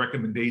we make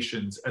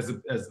recommendations, as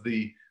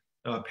the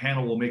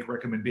panel will make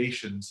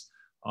recommendations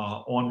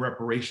on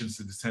reparations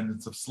to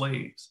descendants of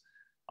slaves.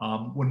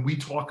 When we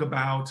talk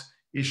about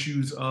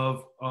issues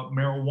of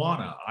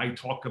marijuana. I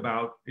talk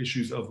about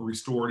issues of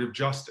restorative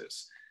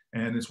justice.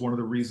 And it's one of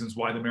the reasons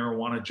why the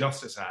Marijuana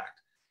Justice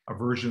Act, a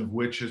version of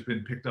which has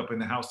been picked up in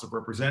the House of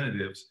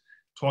Representatives,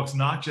 talks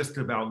not just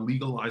about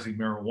legalizing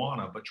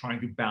marijuana, but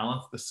trying to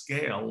balance the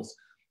scales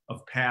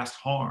of past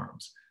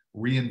harms,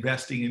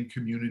 reinvesting in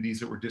communities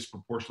that were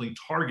disproportionately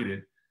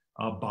targeted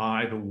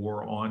by the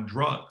war on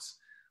drugs.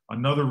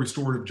 Another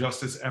restorative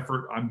justice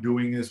effort I'm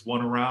doing is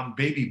one around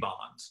baby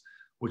bonds,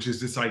 which is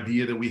this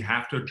idea that we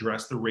have to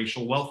address the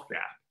racial wealth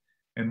gap.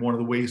 And one of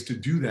the ways to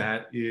do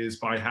that is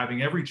by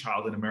having every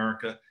child in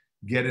America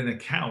get an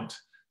account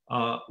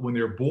when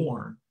they're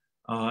born.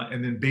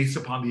 And then based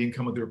upon the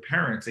income of their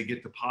parents, they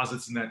get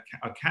deposits in that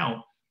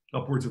account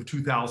upwards of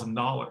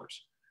 $2,000.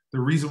 The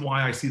reason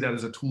why I see that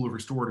as a tool of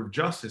restorative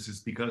justice is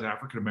because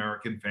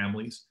African-American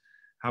families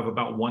have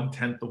about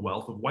 1/10 the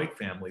wealth of white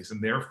families,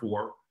 and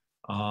therefore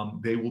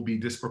they will be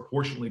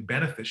disproportionately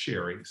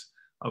beneficiaries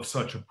of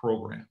such a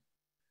program.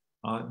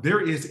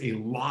 There is a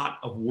lot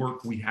of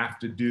work we have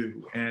to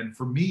do. And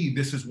for me,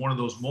 this is one of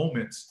those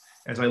moments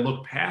as I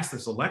look past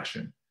this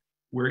election,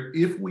 where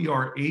if we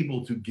are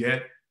able to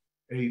get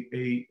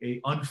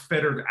a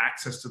unfettered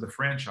access to the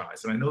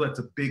franchise, and I know that's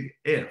a big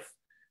if,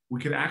 we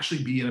could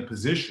actually be in a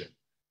position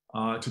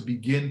to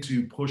begin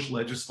to push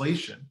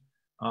legislation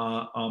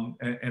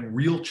and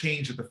real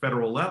change at the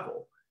federal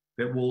level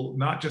that will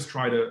not just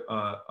try to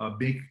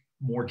make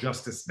more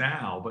justice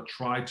now, but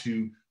try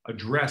to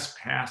address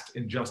past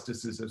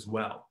injustices as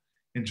well.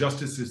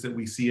 Injustices that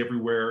we see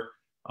everywhere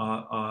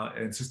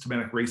and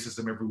systematic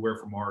racism everywhere,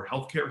 from our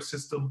healthcare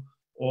system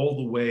all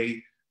the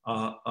way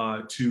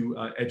to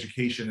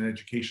education and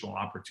educational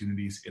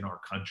opportunities in our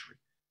country.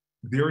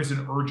 There is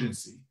an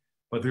urgency,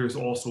 but there's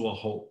also a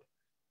hope.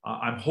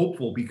 I'm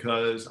hopeful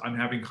because I'm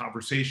having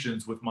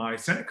conversations with my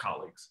Senate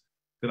colleagues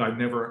that I've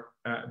never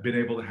been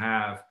able to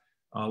have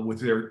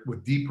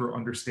with deeper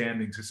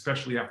understandings,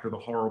 especially after the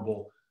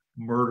horrible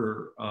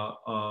murder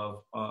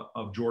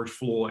of George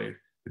Floyd,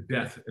 the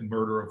death and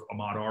murder of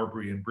Ahmaud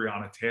Arbery and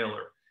Breonna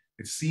Taylor.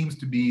 It seems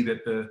to be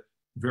that the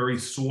very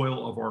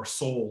soil of our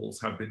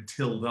souls have been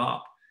tilled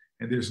up,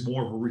 and there's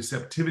more of a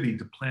receptivity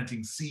to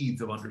planting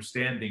seeds of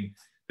understanding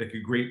that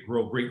could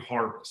grow great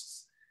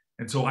harvests.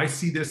 And so I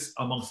see this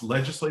amongst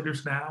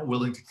legislators now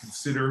willing to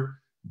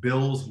consider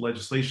bills,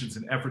 legislations,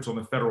 and efforts on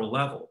the federal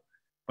level.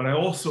 But I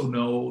also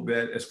know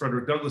that, as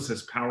Frederick Douglass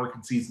says, power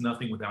concedes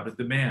nothing without a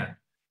demand.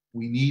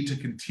 We need to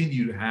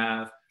continue to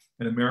have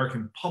an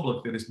American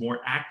public that is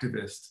more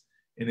activist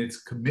in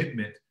its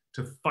commitment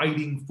to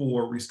fighting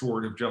for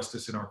restorative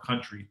justice in our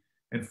country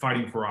and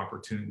fighting for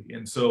opportunity.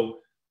 And so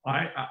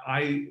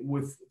I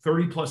with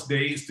 30 plus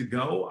days to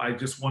go, I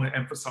just want to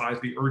emphasize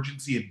the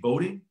urgency in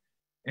voting.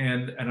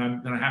 And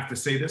I'm going to have to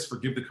say this,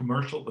 forgive the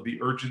commercial, but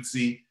the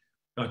urgency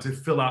to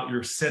fill out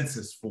your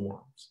census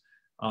forms.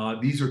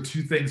 These are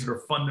two things that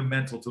are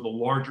fundamental to the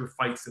larger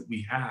fights that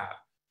we have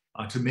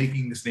to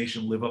making this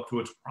nation live up to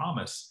its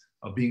promise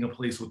of being a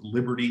place with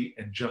liberty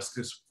and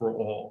justice for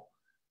all.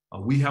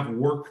 We have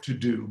work to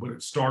do, but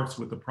it starts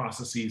with the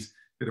processes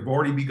that have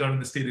already begun in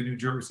the state of New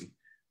Jersey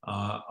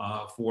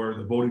for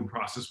the voting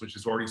process, which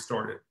has already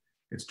started.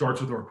 It starts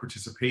with our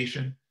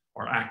participation,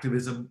 our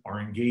activism,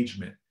 our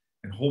engagement,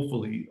 and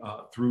hopefully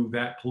through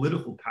that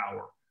political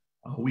power,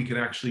 we can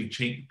actually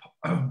change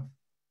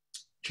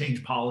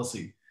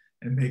policy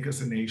and make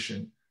us a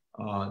nation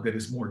that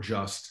is more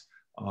just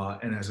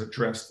and has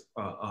addressed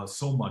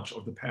so much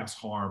of the past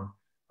harm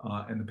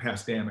and the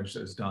past damage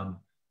that is done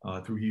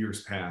through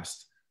years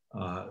past,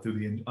 through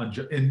the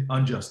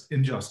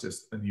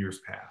injustice in years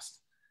past.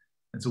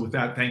 And so with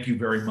that, thank you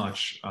very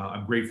much.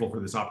 I'm grateful for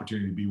this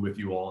opportunity to be with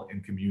you all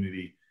in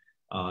community,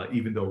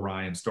 even though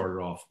Ryan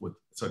started off with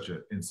such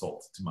an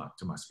insult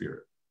to my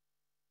spirit.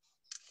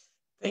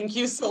 Thank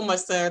you so much,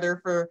 Senator,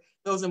 for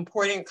those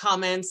important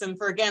comments and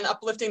for, again,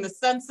 uplifting the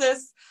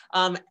census.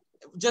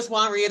 Just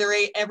want to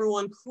reiterate,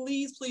 everyone,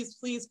 please, please,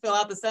 please fill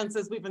out the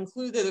census. We've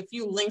included a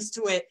few links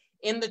to it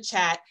in the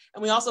chat.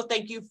 And we also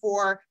thank you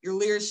for your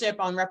leadership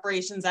on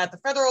reparations at the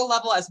federal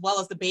level, as well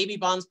as the baby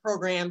bonds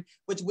program,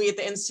 which we at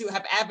the Institute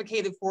have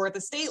advocated for at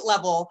the state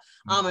level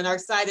and are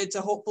excited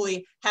to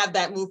hopefully have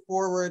that move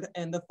forward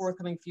in the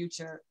forthcoming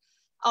future.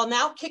 I'll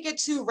now kick it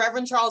to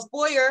Reverend Charles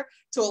Boyer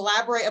to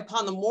elaborate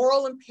upon the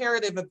moral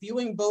imperative of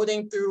viewing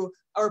voting through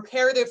a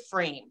reparative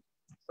frame.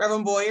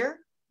 Reverend Boyer.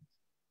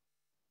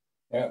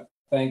 Yeah,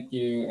 thank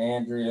you,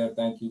 Andrea.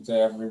 Thank you to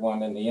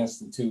everyone in the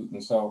Institute.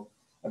 And so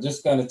I'm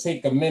just going to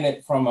take a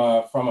minute from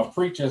a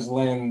preacher's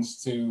lens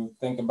to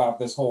think about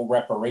this whole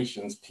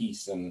reparations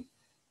piece and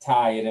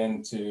tie it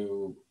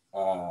into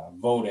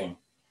voting.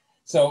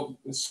 So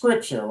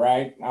scripture,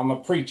 right? I'm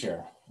a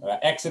preacher.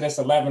 Exodus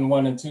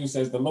 11:1-2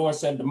 says, the Lord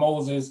said to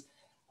Moses,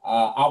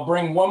 I'll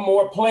bring one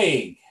more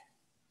plague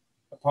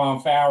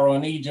upon Pharaoh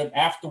in Egypt.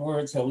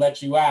 Afterwards, he'll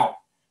let you out.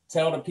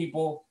 Tell the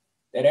people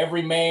that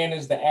every man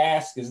is to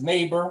ask his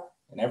neighbor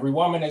and every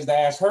woman is to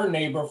ask her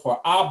neighbor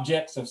for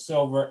objects of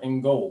silver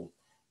and gold.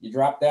 You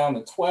drop down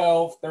to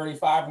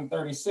 12:35 and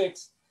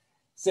 36.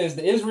 says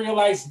the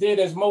Israelites did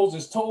as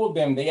Moses told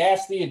them. They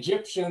asked the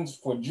Egyptians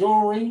for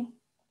jewelry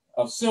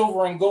of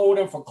silver and gold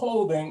and for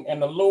clothing,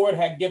 and the Lord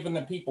had given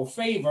the people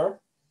favor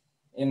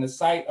in the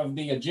sight of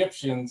the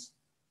Egyptians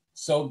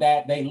so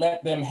that they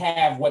let them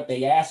have what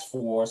they asked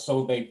for.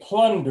 So they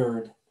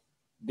plundered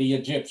the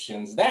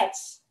Egyptians.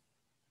 That's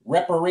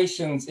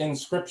reparations in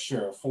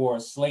scripture for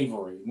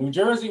slavery. New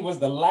Jersey was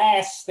the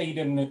last state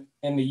in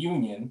the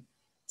Union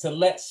to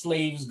let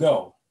slaves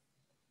go.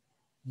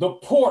 The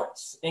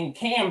ports in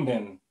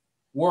Camden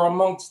were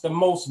amongst the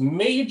most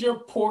major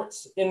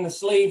ports in the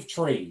slave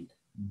trade.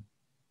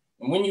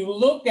 And when you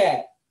look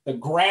at the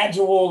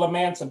gradual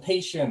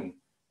emancipation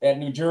that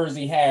New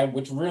Jersey had,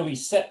 which really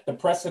set the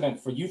precedent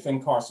for youth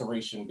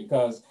incarceration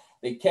because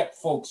they kept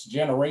folks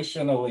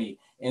generationally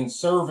in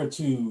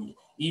servitude,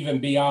 even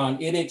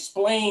beyond, it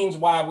explains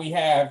why we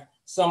have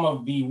some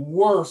of the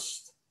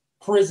worst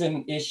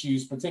prison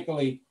issues,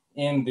 particularly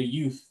in the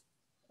youth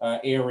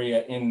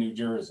area in New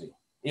Jersey.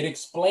 It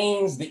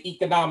explains the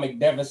economic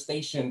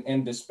devastation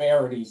and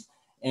disparities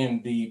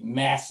and the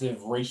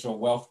massive racial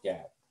wealth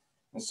gap.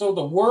 And so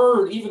the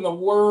word, even the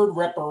word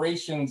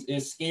reparations,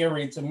 is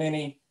scary to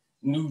many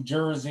New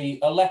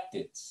Jersey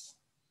electeds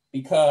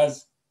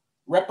because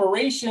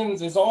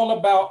reparations is all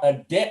about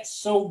a debt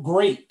so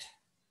great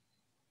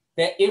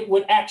that it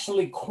would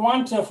actually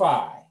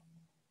quantify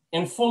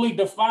and fully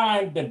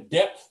define the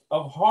depth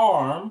of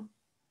harm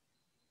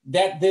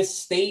that this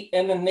state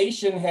and the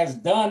nation has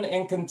done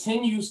and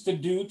continues to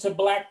do to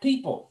Black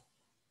people.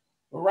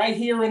 Right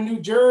here in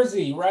New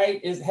Jersey,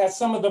 right, has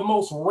some of the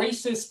most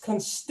racist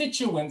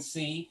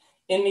constituency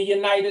in the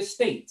United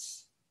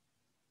States.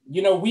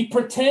 You know, we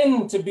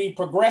pretend to be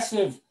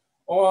progressive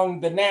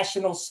on the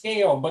national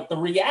scale, but the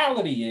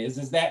reality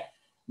is that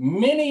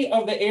many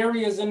of the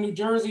areas in New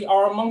Jersey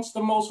are amongst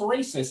the most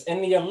racist,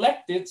 and the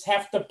electeds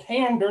have to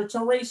pander to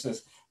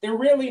racists. They're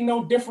really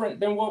no different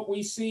than what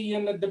we see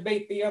in the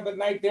debate the other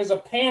night. There's a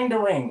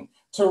pandering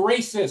to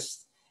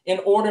racists in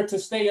order to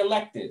stay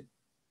elected.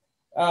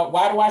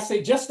 Why do I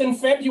say just in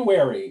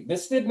February?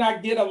 This did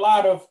not get a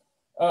lot of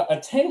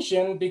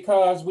attention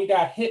because we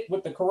got hit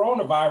with the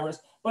coronavirus.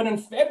 But in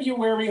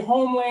February,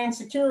 Homeland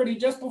Security,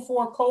 just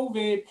before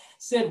COVID,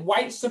 said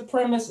white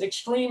supremacist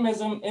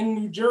extremism in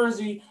New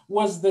Jersey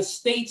was the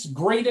state's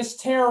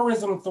greatest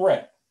terrorism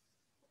threat.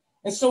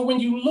 And so when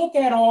you look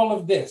at all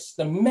of this,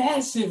 the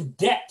massive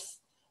depth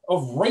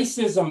of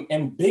racism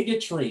and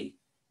bigotry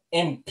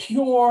and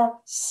pure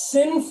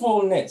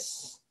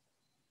sinfulness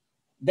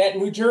that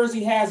New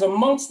Jersey has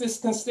amongst this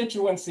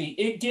constituency,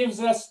 it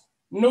gives us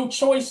no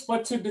choice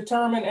but to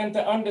determine and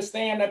to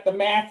understand that the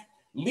math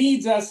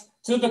leads us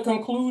to the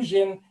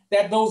conclusion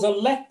that those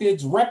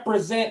electeds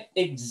represent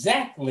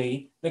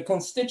exactly the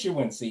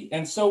constituency.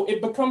 And so it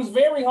becomes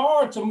very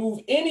hard to move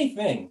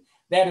anything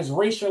that is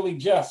racially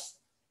just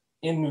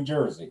in New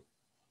Jersey.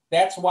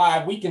 That's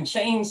why we can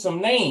change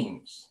some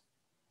names.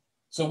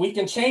 So we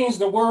can change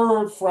the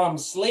word from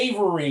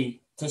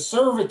slavery to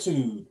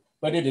servitude,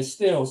 but it is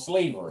still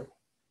slavery.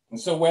 And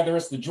so whether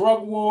it's the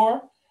drug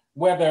war,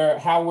 whether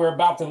how we're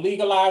about to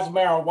legalize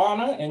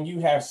marijuana and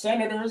you have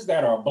senators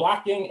that are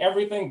blocking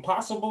everything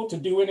possible to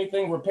do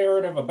anything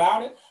reparative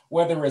about it,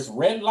 whether it's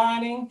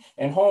redlining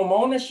and home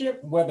ownership,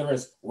 whether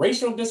it's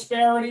racial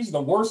disparities, the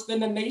worst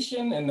in the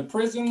nation and the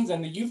prisons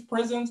and the youth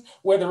prisons,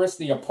 whether it's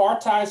the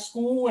apartheid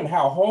school and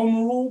how home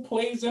rule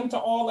plays into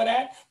all of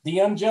that, the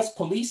unjust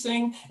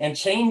policing and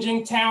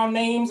changing town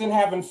names and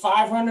having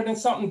 500 and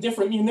something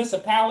different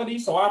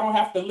municipalities so I don't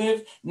have to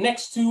live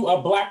next to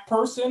a Black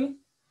person.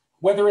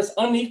 Whether it's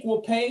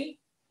unequal pay,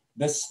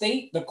 the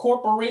state, the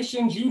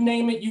corporations, you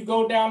name it, you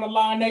go down the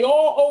line, they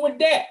all owe a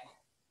debt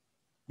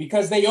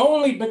because they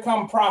only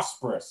become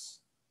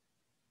prosperous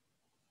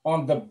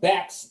on the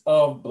backs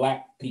of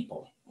Black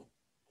people.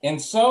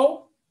 And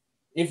so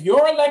if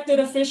your elected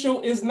official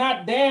is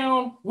not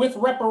down with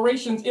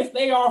reparations, if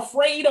they are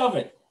afraid of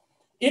it,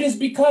 it is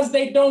because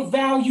they don't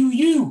value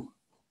you.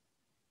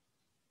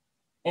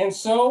 And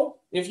so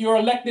if your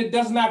elected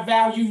does not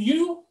value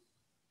you,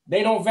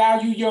 they don't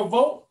value your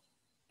vote,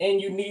 and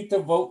you need to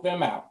vote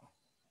them out.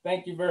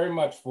 Thank you very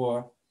much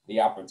for the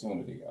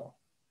opportunity, y'all.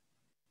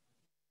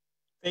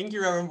 Thank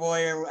you, Reverend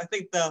Boyer. I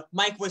think the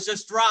mic was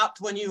just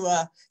dropped when you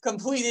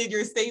completed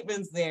your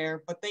statements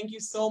there, but thank you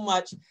so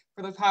much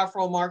for the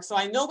powerful remarks. So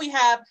I know we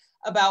have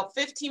about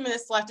 15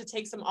 minutes left to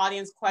take some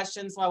audience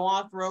questions, so I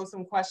want to throw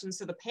some questions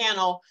to the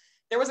panel.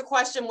 There was a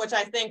question which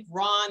I think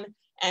Ron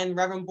and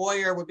Reverend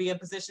Boyer would be in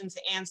position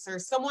to answer.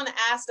 Someone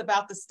asked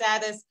about the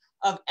status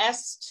of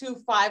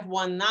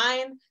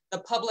S2519, the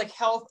Public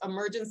Health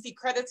Emergency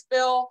Credits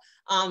Bill.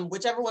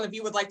 Whichever one of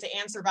you would like to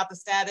answer about the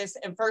status,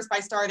 and first by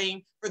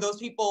starting, for those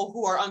people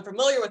who are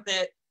unfamiliar with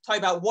it, talk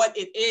about what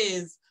it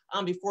is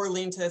before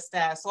leading to the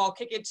status. So I'll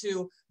kick it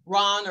to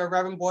Ron or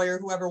Reverend Boyer,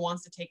 whoever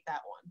wants to take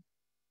that one.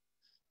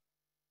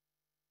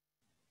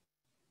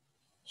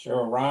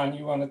 Sure, Ron,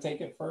 you want to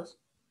take it first?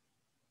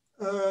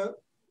 Well,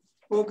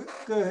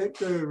 go ahead,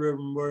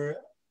 Reverend Boyer.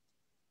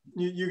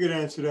 You can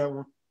answer that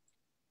one.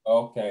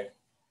 Okay.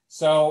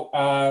 So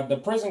the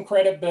prison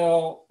credit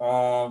bill,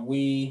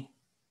 we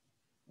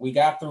We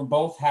got through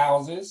both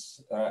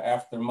houses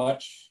after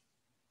much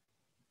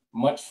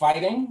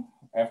fighting,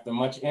 after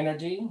much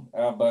energy,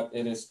 but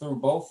it is through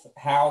both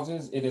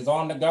houses. It is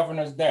on the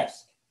governor's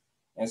desk.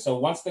 And so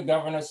once the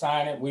governor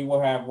signs it, we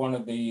will have one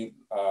of the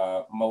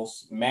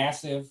most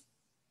massive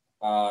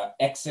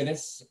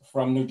exodus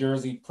from New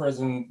Jersey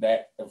prisons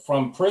that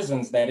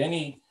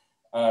any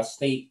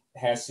state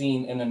has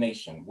seen in the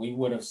nation. We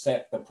would have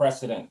set the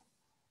precedent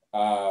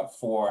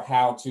for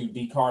how to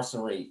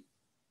decarcerate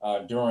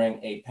during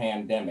a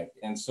pandemic.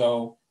 And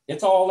so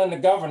it's all in the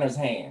governor's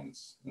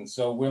hands. And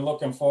so we're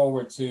looking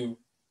forward to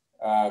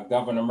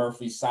Governor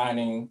Murphy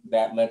signing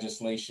that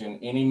legislation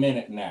any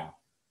minute now.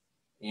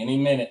 Any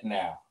minute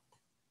now.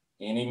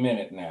 Any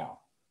minute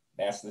now.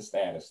 That's the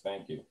status.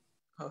 Thank you.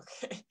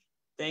 Okay,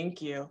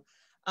 thank you.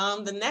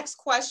 The next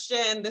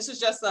question, this is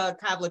just a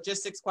kind of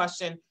logistics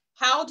question.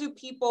 How do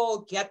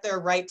people get their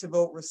right to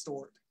vote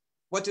restored?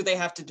 What do they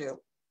have to do?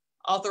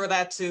 I'll throw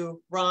that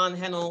to Ron,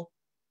 Henal,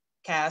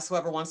 Cass,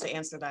 whoever wants to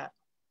answer that.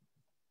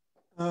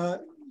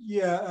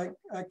 Yeah,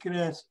 I can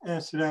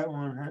answer that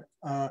one.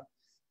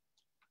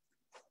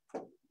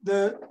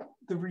 The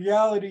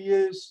reality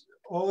is,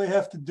 all they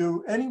have to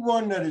do,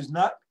 anyone that is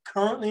not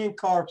currently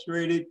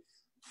incarcerated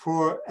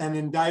for an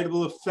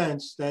indictable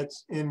offense,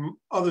 that's in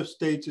other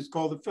states it's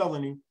called a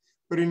felony,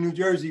 but in New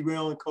Jersey we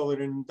only call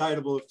it an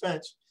indictable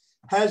offense,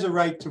 has a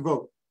right to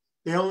vote.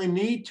 They only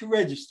need to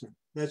register.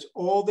 That's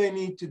all they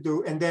need to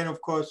do. And then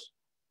of course,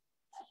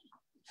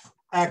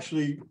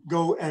 actually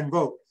go and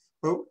vote.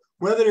 But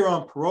whether they're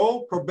on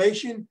parole,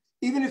 probation,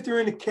 even if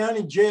they're in a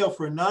county jail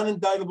for a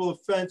non-indictable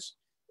offense,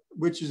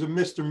 which is a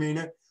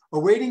misdemeanor,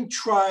 awaiting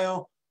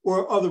trial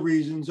or other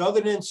reasons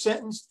other than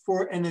sentenced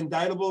for an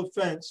indictable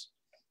offense,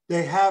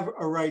 they have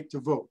a right to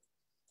vote.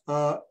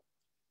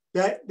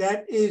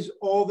 That is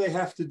all they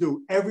have to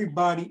do.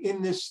 Everybody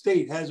in this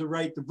state has a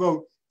right to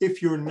vote if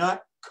you're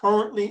not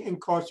currently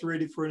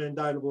incarcerated for an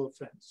indictable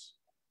offense.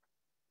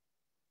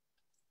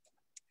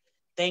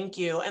 Thank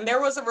you. And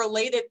there was a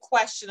related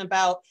question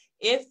about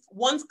if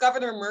once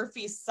Governor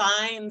Murphy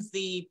signs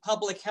the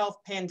public health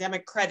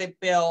pandemic credit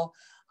bill,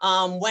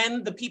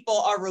 when the people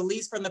are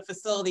released from the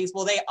facilities,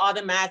 will they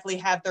automatically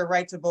have their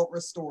right to vote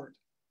restored?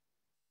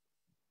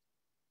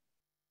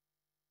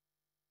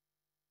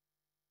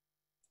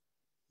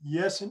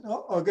 Yes, and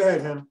oh, go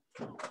ahead, Henal.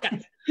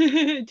 Yes.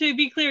 To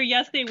be clear,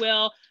 yes, they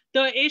will.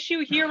 The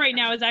issue here right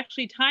now is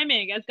actually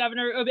timing. As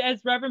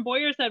Reverend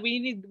Boyer said,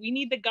 we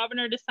need the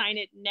governor to sign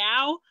it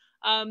now.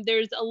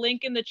 There's a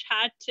link in the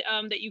chat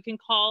that you can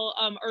call,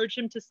 urge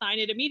him to sign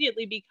it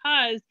immediately,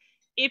 because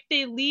if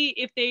they leave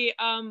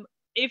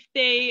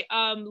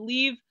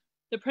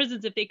the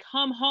prisons, if they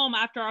come home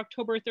after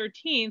October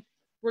 13th,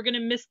 we're going to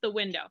miss the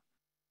window.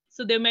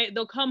 So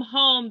they'll come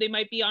home. They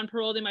might be on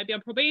parole. They might be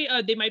on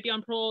probation. They might be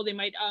on parole. They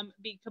might have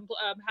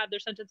their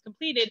sentence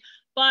completed.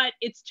 But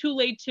it's too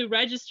late to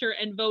register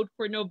and vote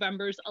for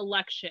November's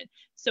election.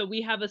 So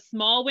we have a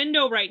small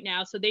window right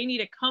now. So they need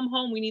to come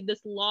home. We need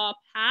this law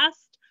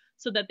passed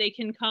so that they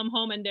can come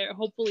home and they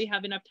hopefully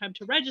have enough time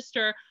to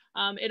register.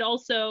 It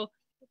also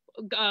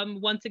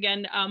once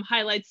again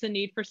highlights the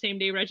need for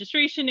same-day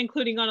registration,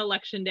 including on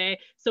election day.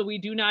 So we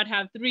do not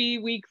have 3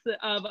 weeks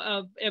of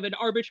an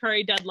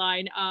arbitrary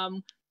deadline.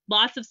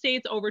 Lots of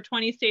states, over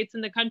 20 states in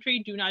the country,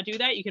 do not do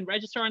that. You can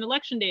register on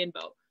election day and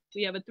vote.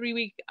 We have a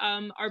 3-week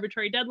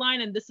arbitrary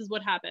deadline, and this is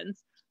what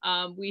happens.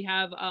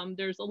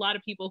 There's a lot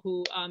of people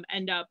who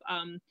end up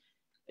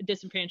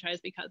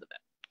disenfranchised because of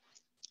it.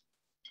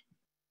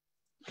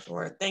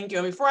 Sure, thank you.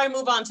 And before I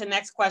move on to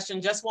next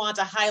question, just want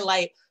to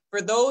highlight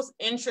for those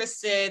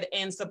interested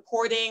in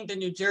supporting the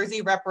New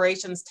Jersey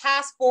Reparations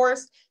Task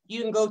Force,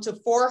 you can go to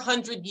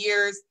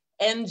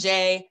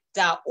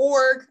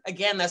 400yearsnj.org.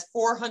 Again, that's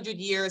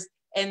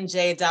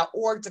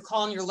 400yearsnj.org to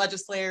call on your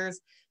legislators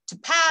to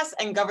pass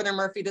and Governor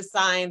Murphy to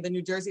sign the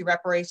New Jersey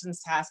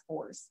Reparations Task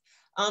Force.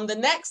 The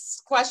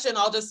next question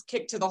I'll just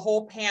kick to the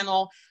whole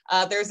panel.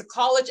 There's a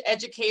college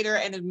educator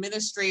and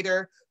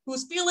administrator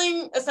who's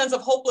feeling a sense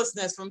of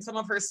hopelessness from some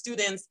of her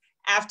students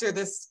after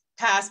this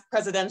past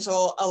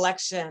presidential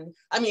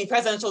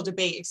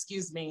debate,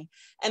 excuse me.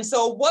 And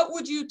so what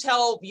would you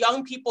tell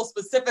young people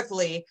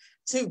specifically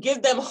to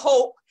give them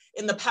hope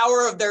in the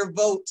power of their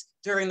vote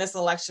during this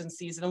election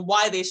season and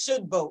why they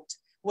should vote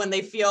when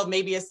they feel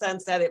maybe a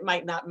sense that it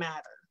might not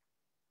matter?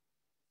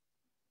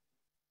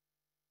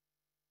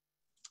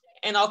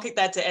 And I'll kick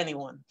that to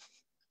anyone.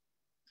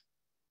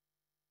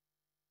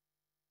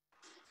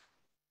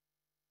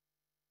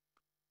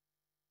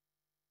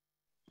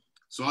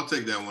 So I'll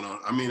take that one on.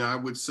 I mean, I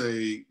would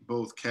say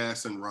both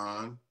Cass and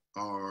Ron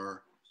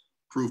are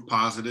proof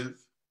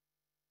positive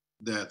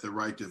that the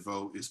right to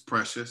vote is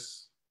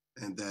precious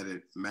and that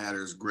it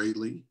matters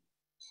greatly.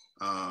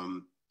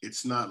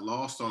 It's not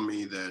lost on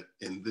me that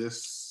in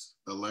this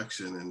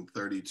election in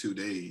 32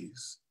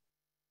 days,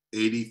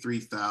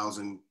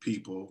 83,000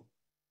 people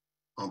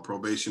on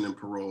probation and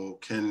parole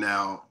can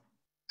now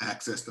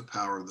access the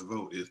power of the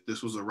vote. If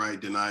this was a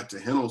right denied to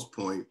Henal's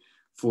point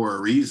for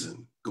a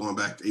reason, going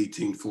back to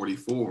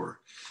 1844.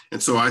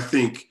 And so I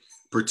think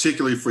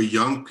particularly for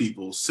young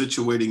people,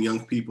 situating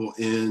young people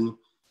in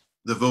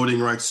the voting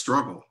rights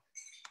struggle,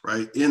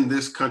 right? In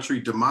this country,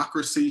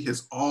 democracy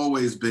has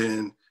always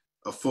been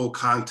a full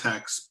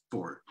contact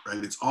sport,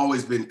 right? It's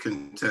always been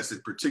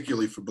contested,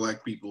 particularly for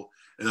Black people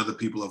and other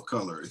people of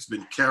color. It's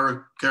been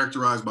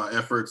characterized by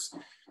efforts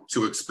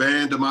to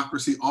expand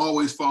democracy,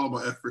 always followed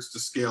by efforts to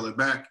scale it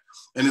back.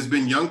 And it's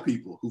been young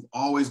people who've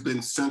always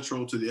been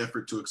central to the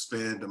effort to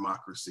expand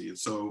democracy. And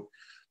so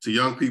to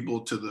young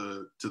people, to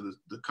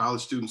the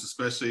college students,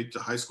 especially to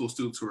high school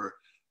students who are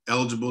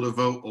eligible to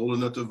vote, old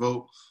enough to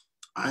vote,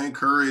 I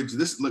encourage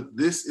this. Look,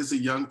 this is a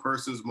young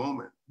person's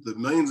moment. The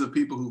millions of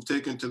people who've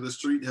taken to the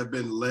street have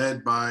been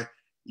led by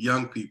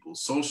young people.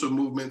 Social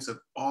movements have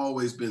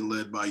always been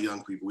led by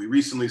young people. We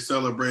recently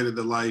celebrated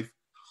the life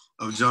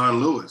of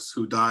John Lewis,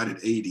 who died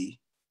at 80.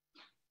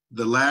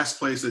 The last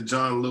place that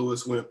John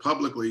Lewis went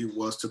publicly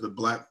was to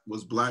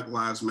Black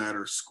Lives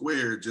Matter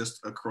Square,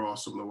 just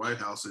across from the White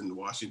House in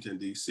Washington,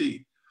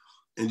 D.C.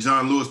 And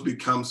John Lewis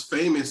becomes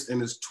famous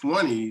in his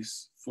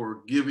 20s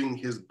for giving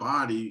his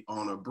body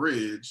on a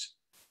bridge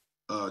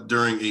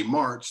during a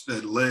march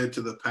that led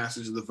to the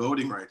passage of the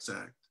Voting Rights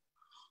Act.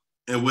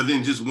 And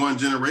within just one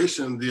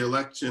generation, the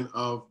election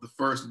of the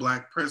first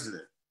Black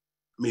president.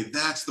 I mean,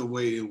 that's the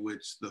way in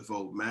which the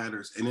vote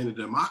matters. And in a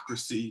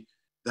democracy,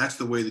 that's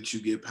the way that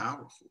you get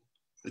powerful,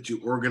 that you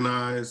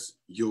organize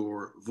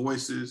your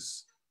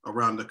voices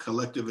around a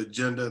collective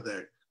agenda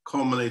that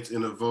culminates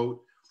in a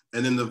vote.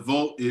 And then the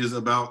vote is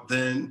about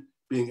then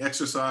being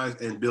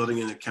exercised and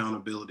building an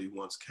accountability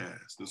once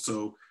cast. And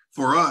so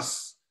for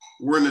us,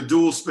 we're in a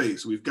dual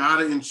space. We've got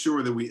to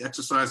ensure that we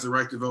exercise the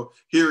right to vote.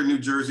 Here in New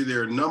Jersey,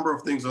 there are a number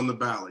of things on the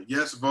ballot.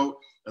 Yes, vote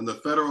in the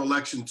federal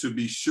election to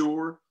be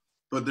sure,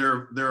 but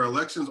there are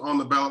elections on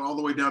the ballot all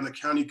the way down to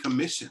county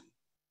commission.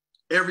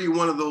 Every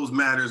one of those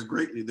matters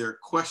greatly. There are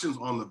questions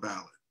on the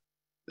ballot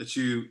that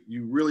you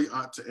really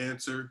ought to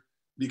answer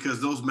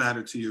because those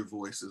matter to your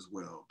voice as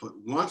well. But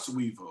once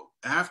we vote,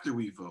 after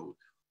we vote,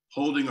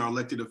 holding our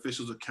elected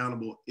officials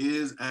accountable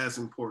is as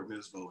important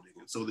as voting.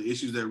 And so the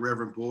issues that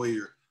Reverend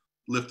Boyer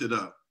lifted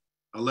up,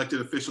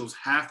 elected officials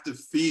have to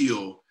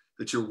feel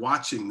that you're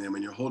watching them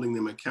and you're holding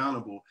them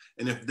accountable.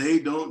 And if they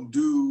don't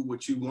do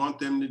what you want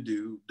them to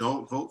do,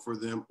 don't vote for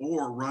them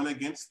or run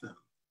against them.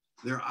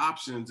 There are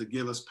options that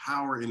give us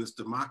power in this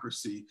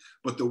democracy,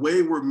 but the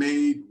way we're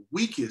made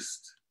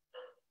weakest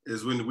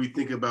is when we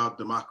think about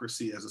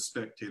democracy as a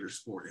spectator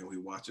sport and we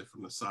watch it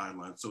from the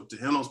sideline. So to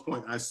Henal's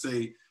point, I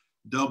say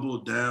double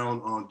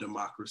down on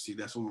democracy.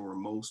 That's when we're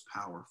most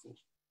powerful.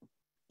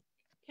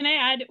 Can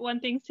I add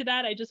one thing to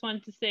that? I just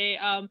wanted to say,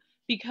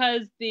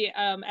 because the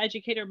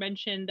educator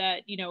mentioned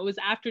that, you know, it was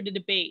after the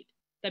debate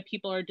that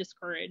people are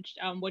discouraged.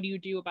 What do you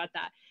do about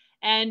that?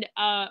 And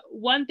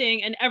one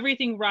thing, and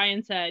everything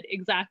Ryan said,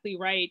 exactly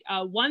right.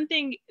 One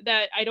thing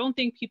that I don't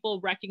think people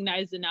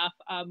recognize enough,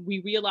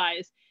 we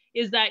realize,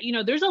 is that, you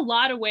know, there's a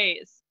lot of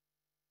ways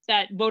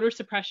that voter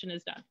suppression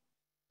is done.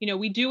 You know,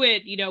 we do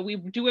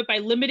it by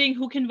limiting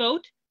who can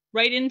vote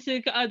right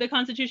into the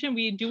Constitution.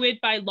 We do it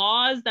by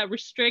laws that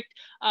restrict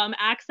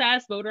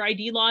access, voter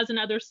ID laws in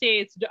other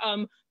states,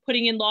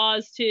 putting in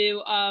laws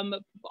to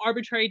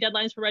arbitrary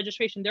deadlines for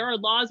registration. There are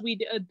laws,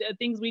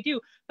 things we do.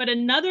 But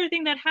another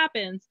thing that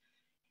happens,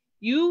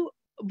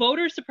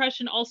 voter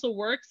suppression also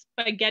works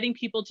by getting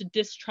people to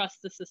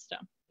distrust the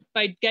system,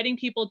 by getting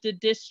people to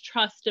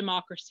distrust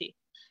democracy,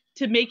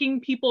 to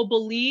making people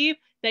believe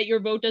that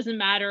your vote doesn't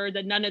matter,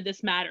 that none of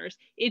this matters.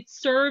 It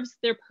serves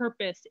their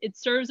purpose. It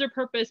serves their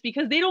purpose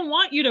because they don't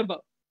want you to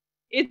vote.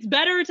 It's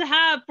better to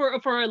have,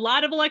 for a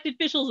lot of elected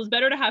officials, it's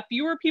better to have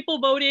fewer people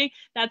voting.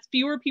 That's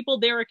fewer people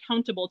they're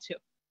accountable to.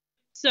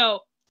 So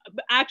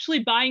actually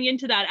buying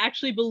into that,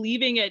 actually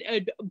believing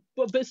it,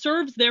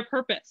 serves their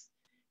purpose.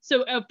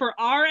 So for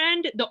our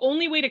end, the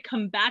only way to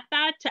combat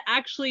that, to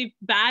actually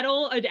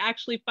battle and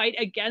actually fight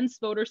against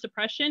voter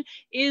suppression,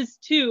 is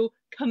to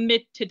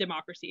commit to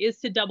democracy, is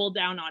to double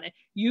down on it.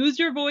 Use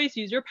your voice,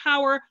 use your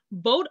power,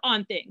 vote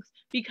on things,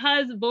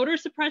 because voter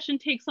suppression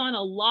takes on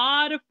a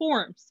lot of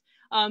forms.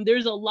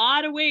 There's a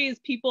lot of ways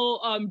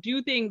people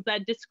do things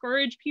that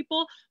discourage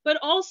people, but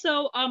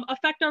also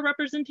affect our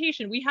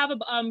representation. We have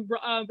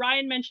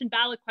Ryan mentioned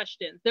ballot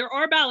questions. There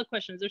are ballot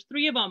questions. There's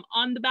 3 of them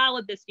on the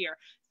ballot this year.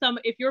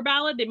 If your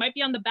ballot, they might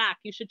be on the back.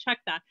 You should check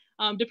that,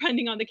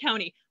 depending on the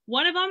county.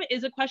 One of them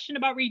is a question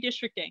about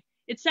redistricting.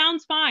 It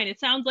sounds fine. It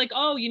sounds like,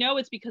 oh, you know,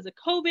 it's because of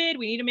COVID.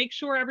 We need to make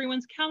sure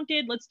everyone's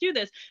counted. Let's do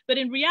this. But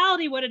in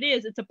reality, what it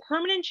is, it's a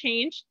permanent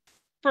change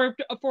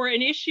for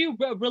an issue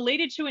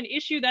related to an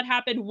issue that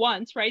happened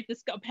once, right?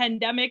 This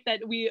pandemic that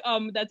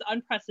that's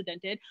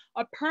unprecedented.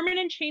 A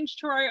permanent change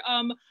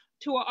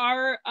to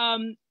our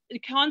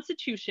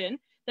Constitution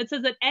that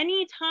says that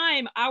any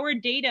time our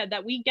data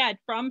that we get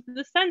from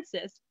the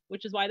census,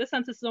 which is why the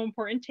census is so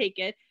important,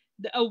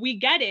 we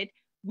get it,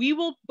 we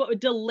will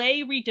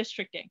delay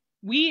redistricting.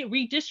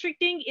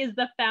 Redistricting is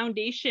the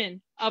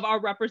foundation of our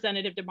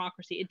representative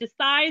democracy. It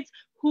decides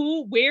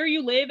where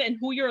you live and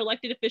who your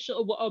elected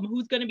official,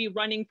 who's going to be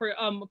running for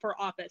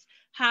office,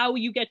 how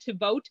you get to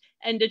vote,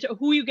 and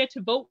who you get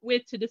to vote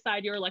with to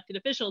decide your elected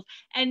officials.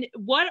 And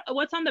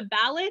what's on the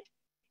ballot,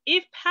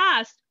 if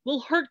passed, will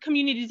hurt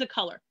communities of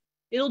color.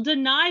 It'll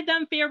deny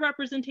them fair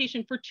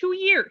representation for 2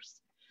 years,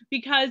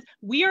 because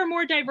we are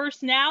more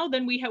diverse now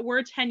than we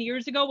were 10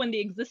 years ago when the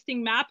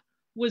existing map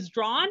was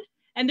drawn.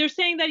 And they're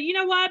saying that, you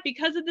know what,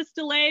 because of this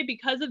delay,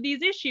 because of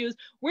these issues,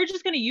 we're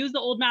just going to use the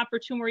old map for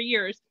 2 more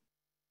years.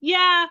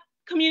 Yeah,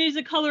 communities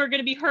of color are going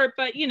to be hurt,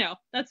 but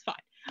that's fine.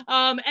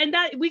 And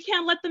that we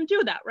can't let them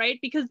do that, right?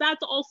 Because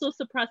that's also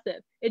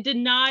suppressive. It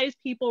denies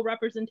people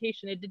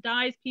representation. It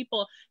denies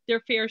people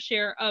their fair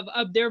share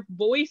of their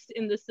voice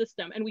in the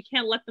system. And we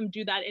can't let them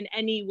do that in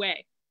any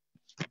way.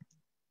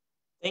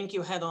 Thank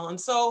you, Henal. And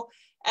so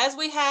as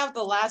we have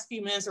the last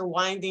few minutes are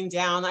winding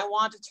down, I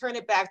want to turn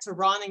it back to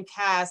Ron and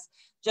Cass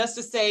just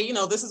to say,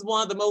 this is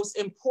one of the most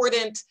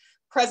important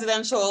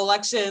presidential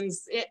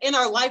elections in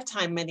our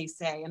lifetime, many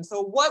say. And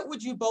so what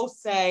would you both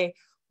say?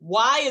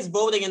 Why is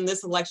voting in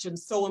this election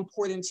so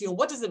important to you? And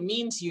what does it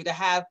mean to you to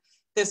have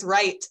this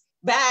right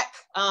back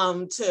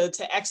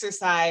to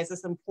exercise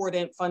this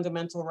important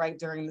fundamental right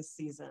during this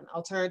season?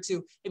 I'll turn it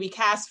to maybe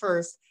Cass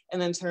first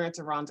and then turn it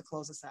to Ron to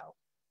close us out.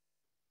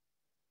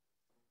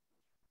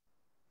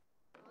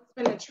 It's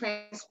been a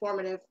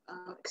transformative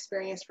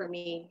experience for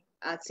me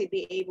to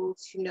be able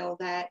to know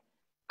that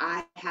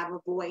I have a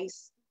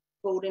voice.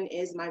 Voting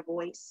is my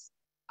voice.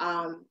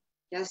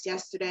 Just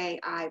yesterday,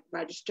 I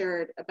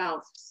registered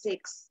about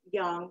 6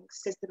 young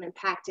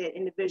system-impacted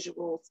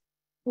individuals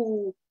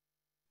who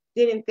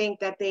didn't think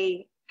that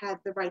they had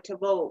the right to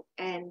vote,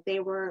 and they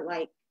were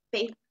like,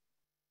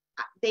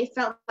 they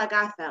felt like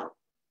I felt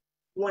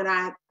when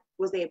I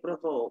was able to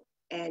vote,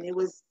 and it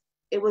was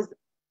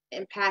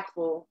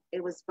impactful,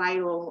 it was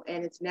vital,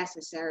 and it's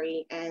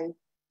necessary. And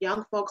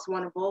young folks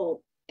want to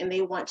vote, and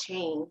they want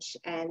change,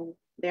 and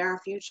they're our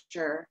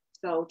future.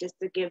 So just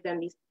to give them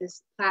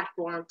this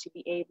platform to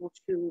be able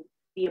to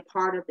be a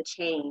part of the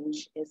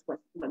change is what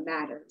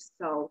matters.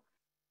 So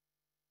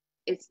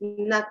it's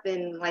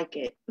nothing like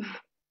it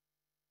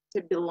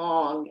to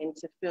belong and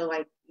to feel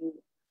like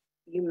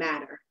you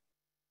matter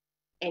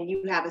and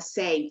you have a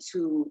say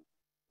to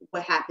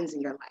what happens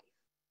in your life.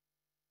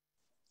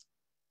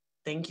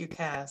 Thank you,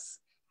 Cass.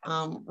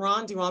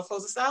 Ron, do you want to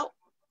close us out?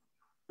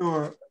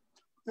 Sure.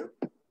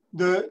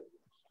 The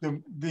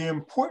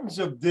importance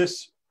of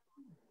this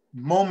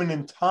moment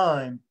in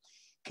time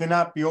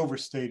cannot be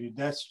overstated.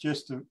 That's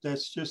just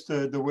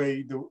the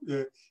way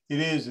it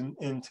is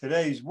in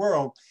today's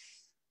world.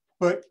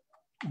 But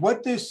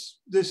what this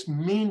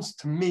means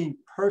to me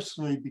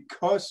personally,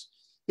 because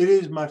it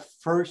is my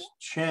first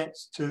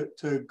chance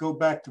to go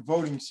back to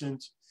voting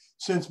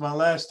since my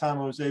last time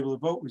I was able to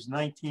vote was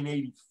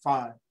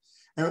 1985.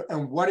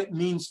 And what it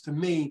means to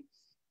me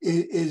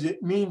is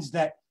it means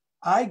that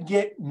I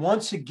get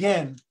once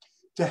again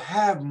to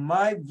have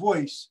my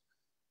voice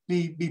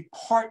be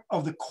part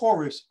of the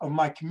chorus of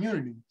my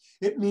community.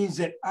 It means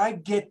that I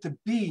get to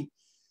be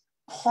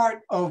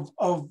part of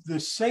the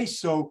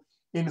say-so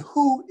in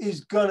who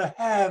is gonna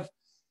have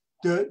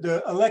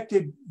the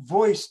elected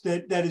voice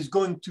that is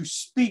going to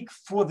speak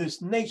for this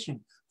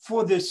nation,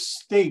 for this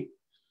state,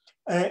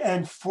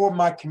 and for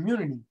my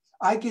community.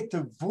 I get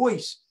to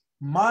voice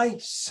my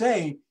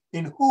say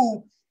in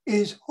who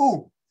is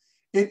who.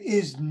 It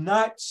is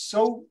not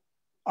so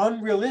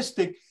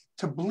unrealistic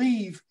to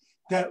believe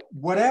that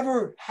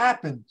whatever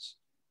happens,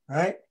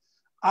 right,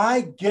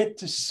 I get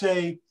to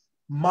say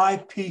my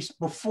piece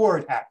before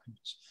it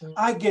happens.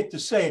 I get to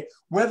say it.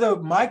 Whether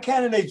my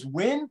candidates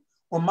win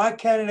or my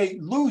candidate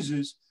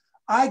loses,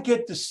 I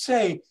get to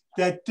say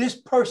that this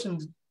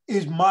person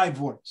is my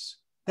voice.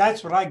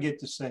 That's what I get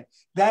to say.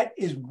 That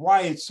is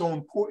why it's so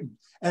important.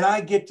 And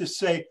I get to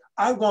say,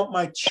 I want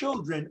my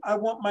children, I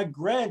want my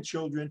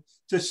grandchildren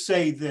to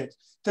say this,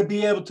 to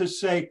be able to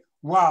say,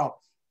 wow,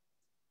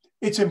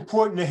 it's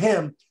important to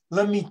him.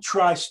 Let me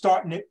try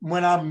starting it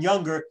when I'm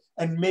younger,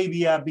 and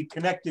maybe I'll be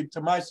connected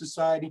to my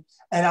society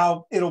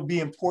and it'll be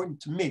important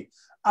to me.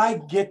 I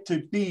get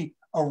to be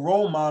a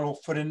role model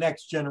for the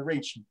next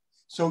generation.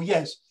 So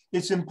yes,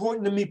 it's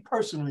important to me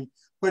personally,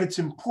 but it's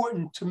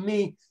important to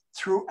me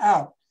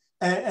throughout.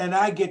 And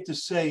I get to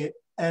say it.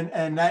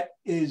 And that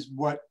is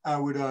what I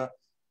would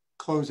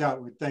close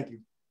out with. Thank you.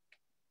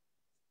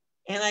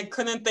 And I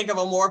couldn't think of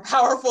a more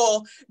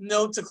powerful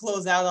note to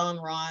close out on,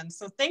 Ron.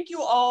 So thank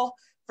you all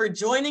for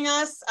joining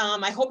us.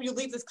 I hope you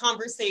leave this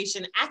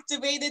conversation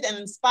activated and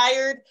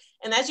inspired.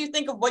 And as you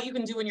think of what you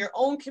can do in your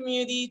own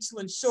community to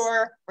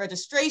ensure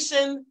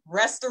registration,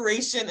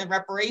 restoration, and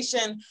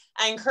reparation,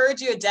 I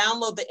encourage you to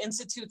download the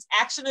Institute's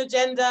action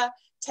agenda,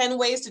 10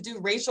 ways to do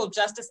racial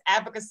justice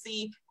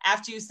advocacy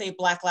after you say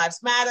Black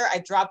Lives Matter. I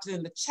dropped it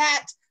in the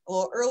chat a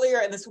little earlier,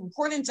 and this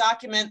important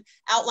document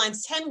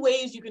outlines 10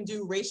 ways you can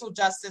do racial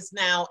justice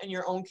now in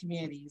your own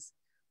communities.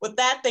 With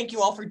that, thank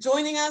you all for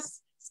joining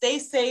us. Stay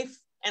safe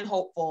and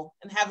hopeful,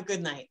 and have a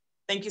good night.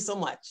 Thank you so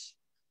much.